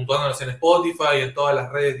comentarios, puntuándonos en Spotify, en todas las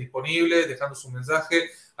redes disponibles, dejando su mensaje.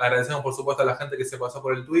 Agradecemos por supuesto a la gente que se pasó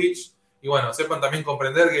por el Twitch. Y bueno, sepan también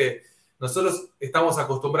comprender que nosotros estamos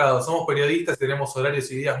acostumbrados, somos periodistas, tenemos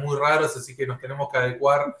horarios y días muy raros, así que nos tenemos que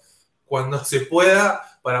adecuar cuando se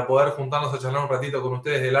pueda para poder juntarnos a charlar un ratito con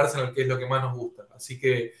ustedes del Arsenal, que es lo que más nos gusta. Así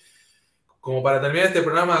que, como para terminar este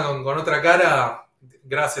programa con otra cara,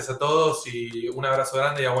 gracias a todos y un abrazo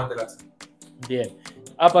grande y aguante el Arsenal. Bien.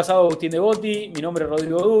 Ha pasado Agustín Devotti, mi nombre es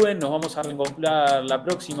Rodrigo Duben, nos vamos a reencontrar la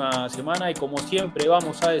próxima semana y como siempre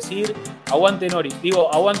vamos a decir, aguante Norwich,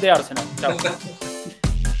 aguante Arsenal. Chao.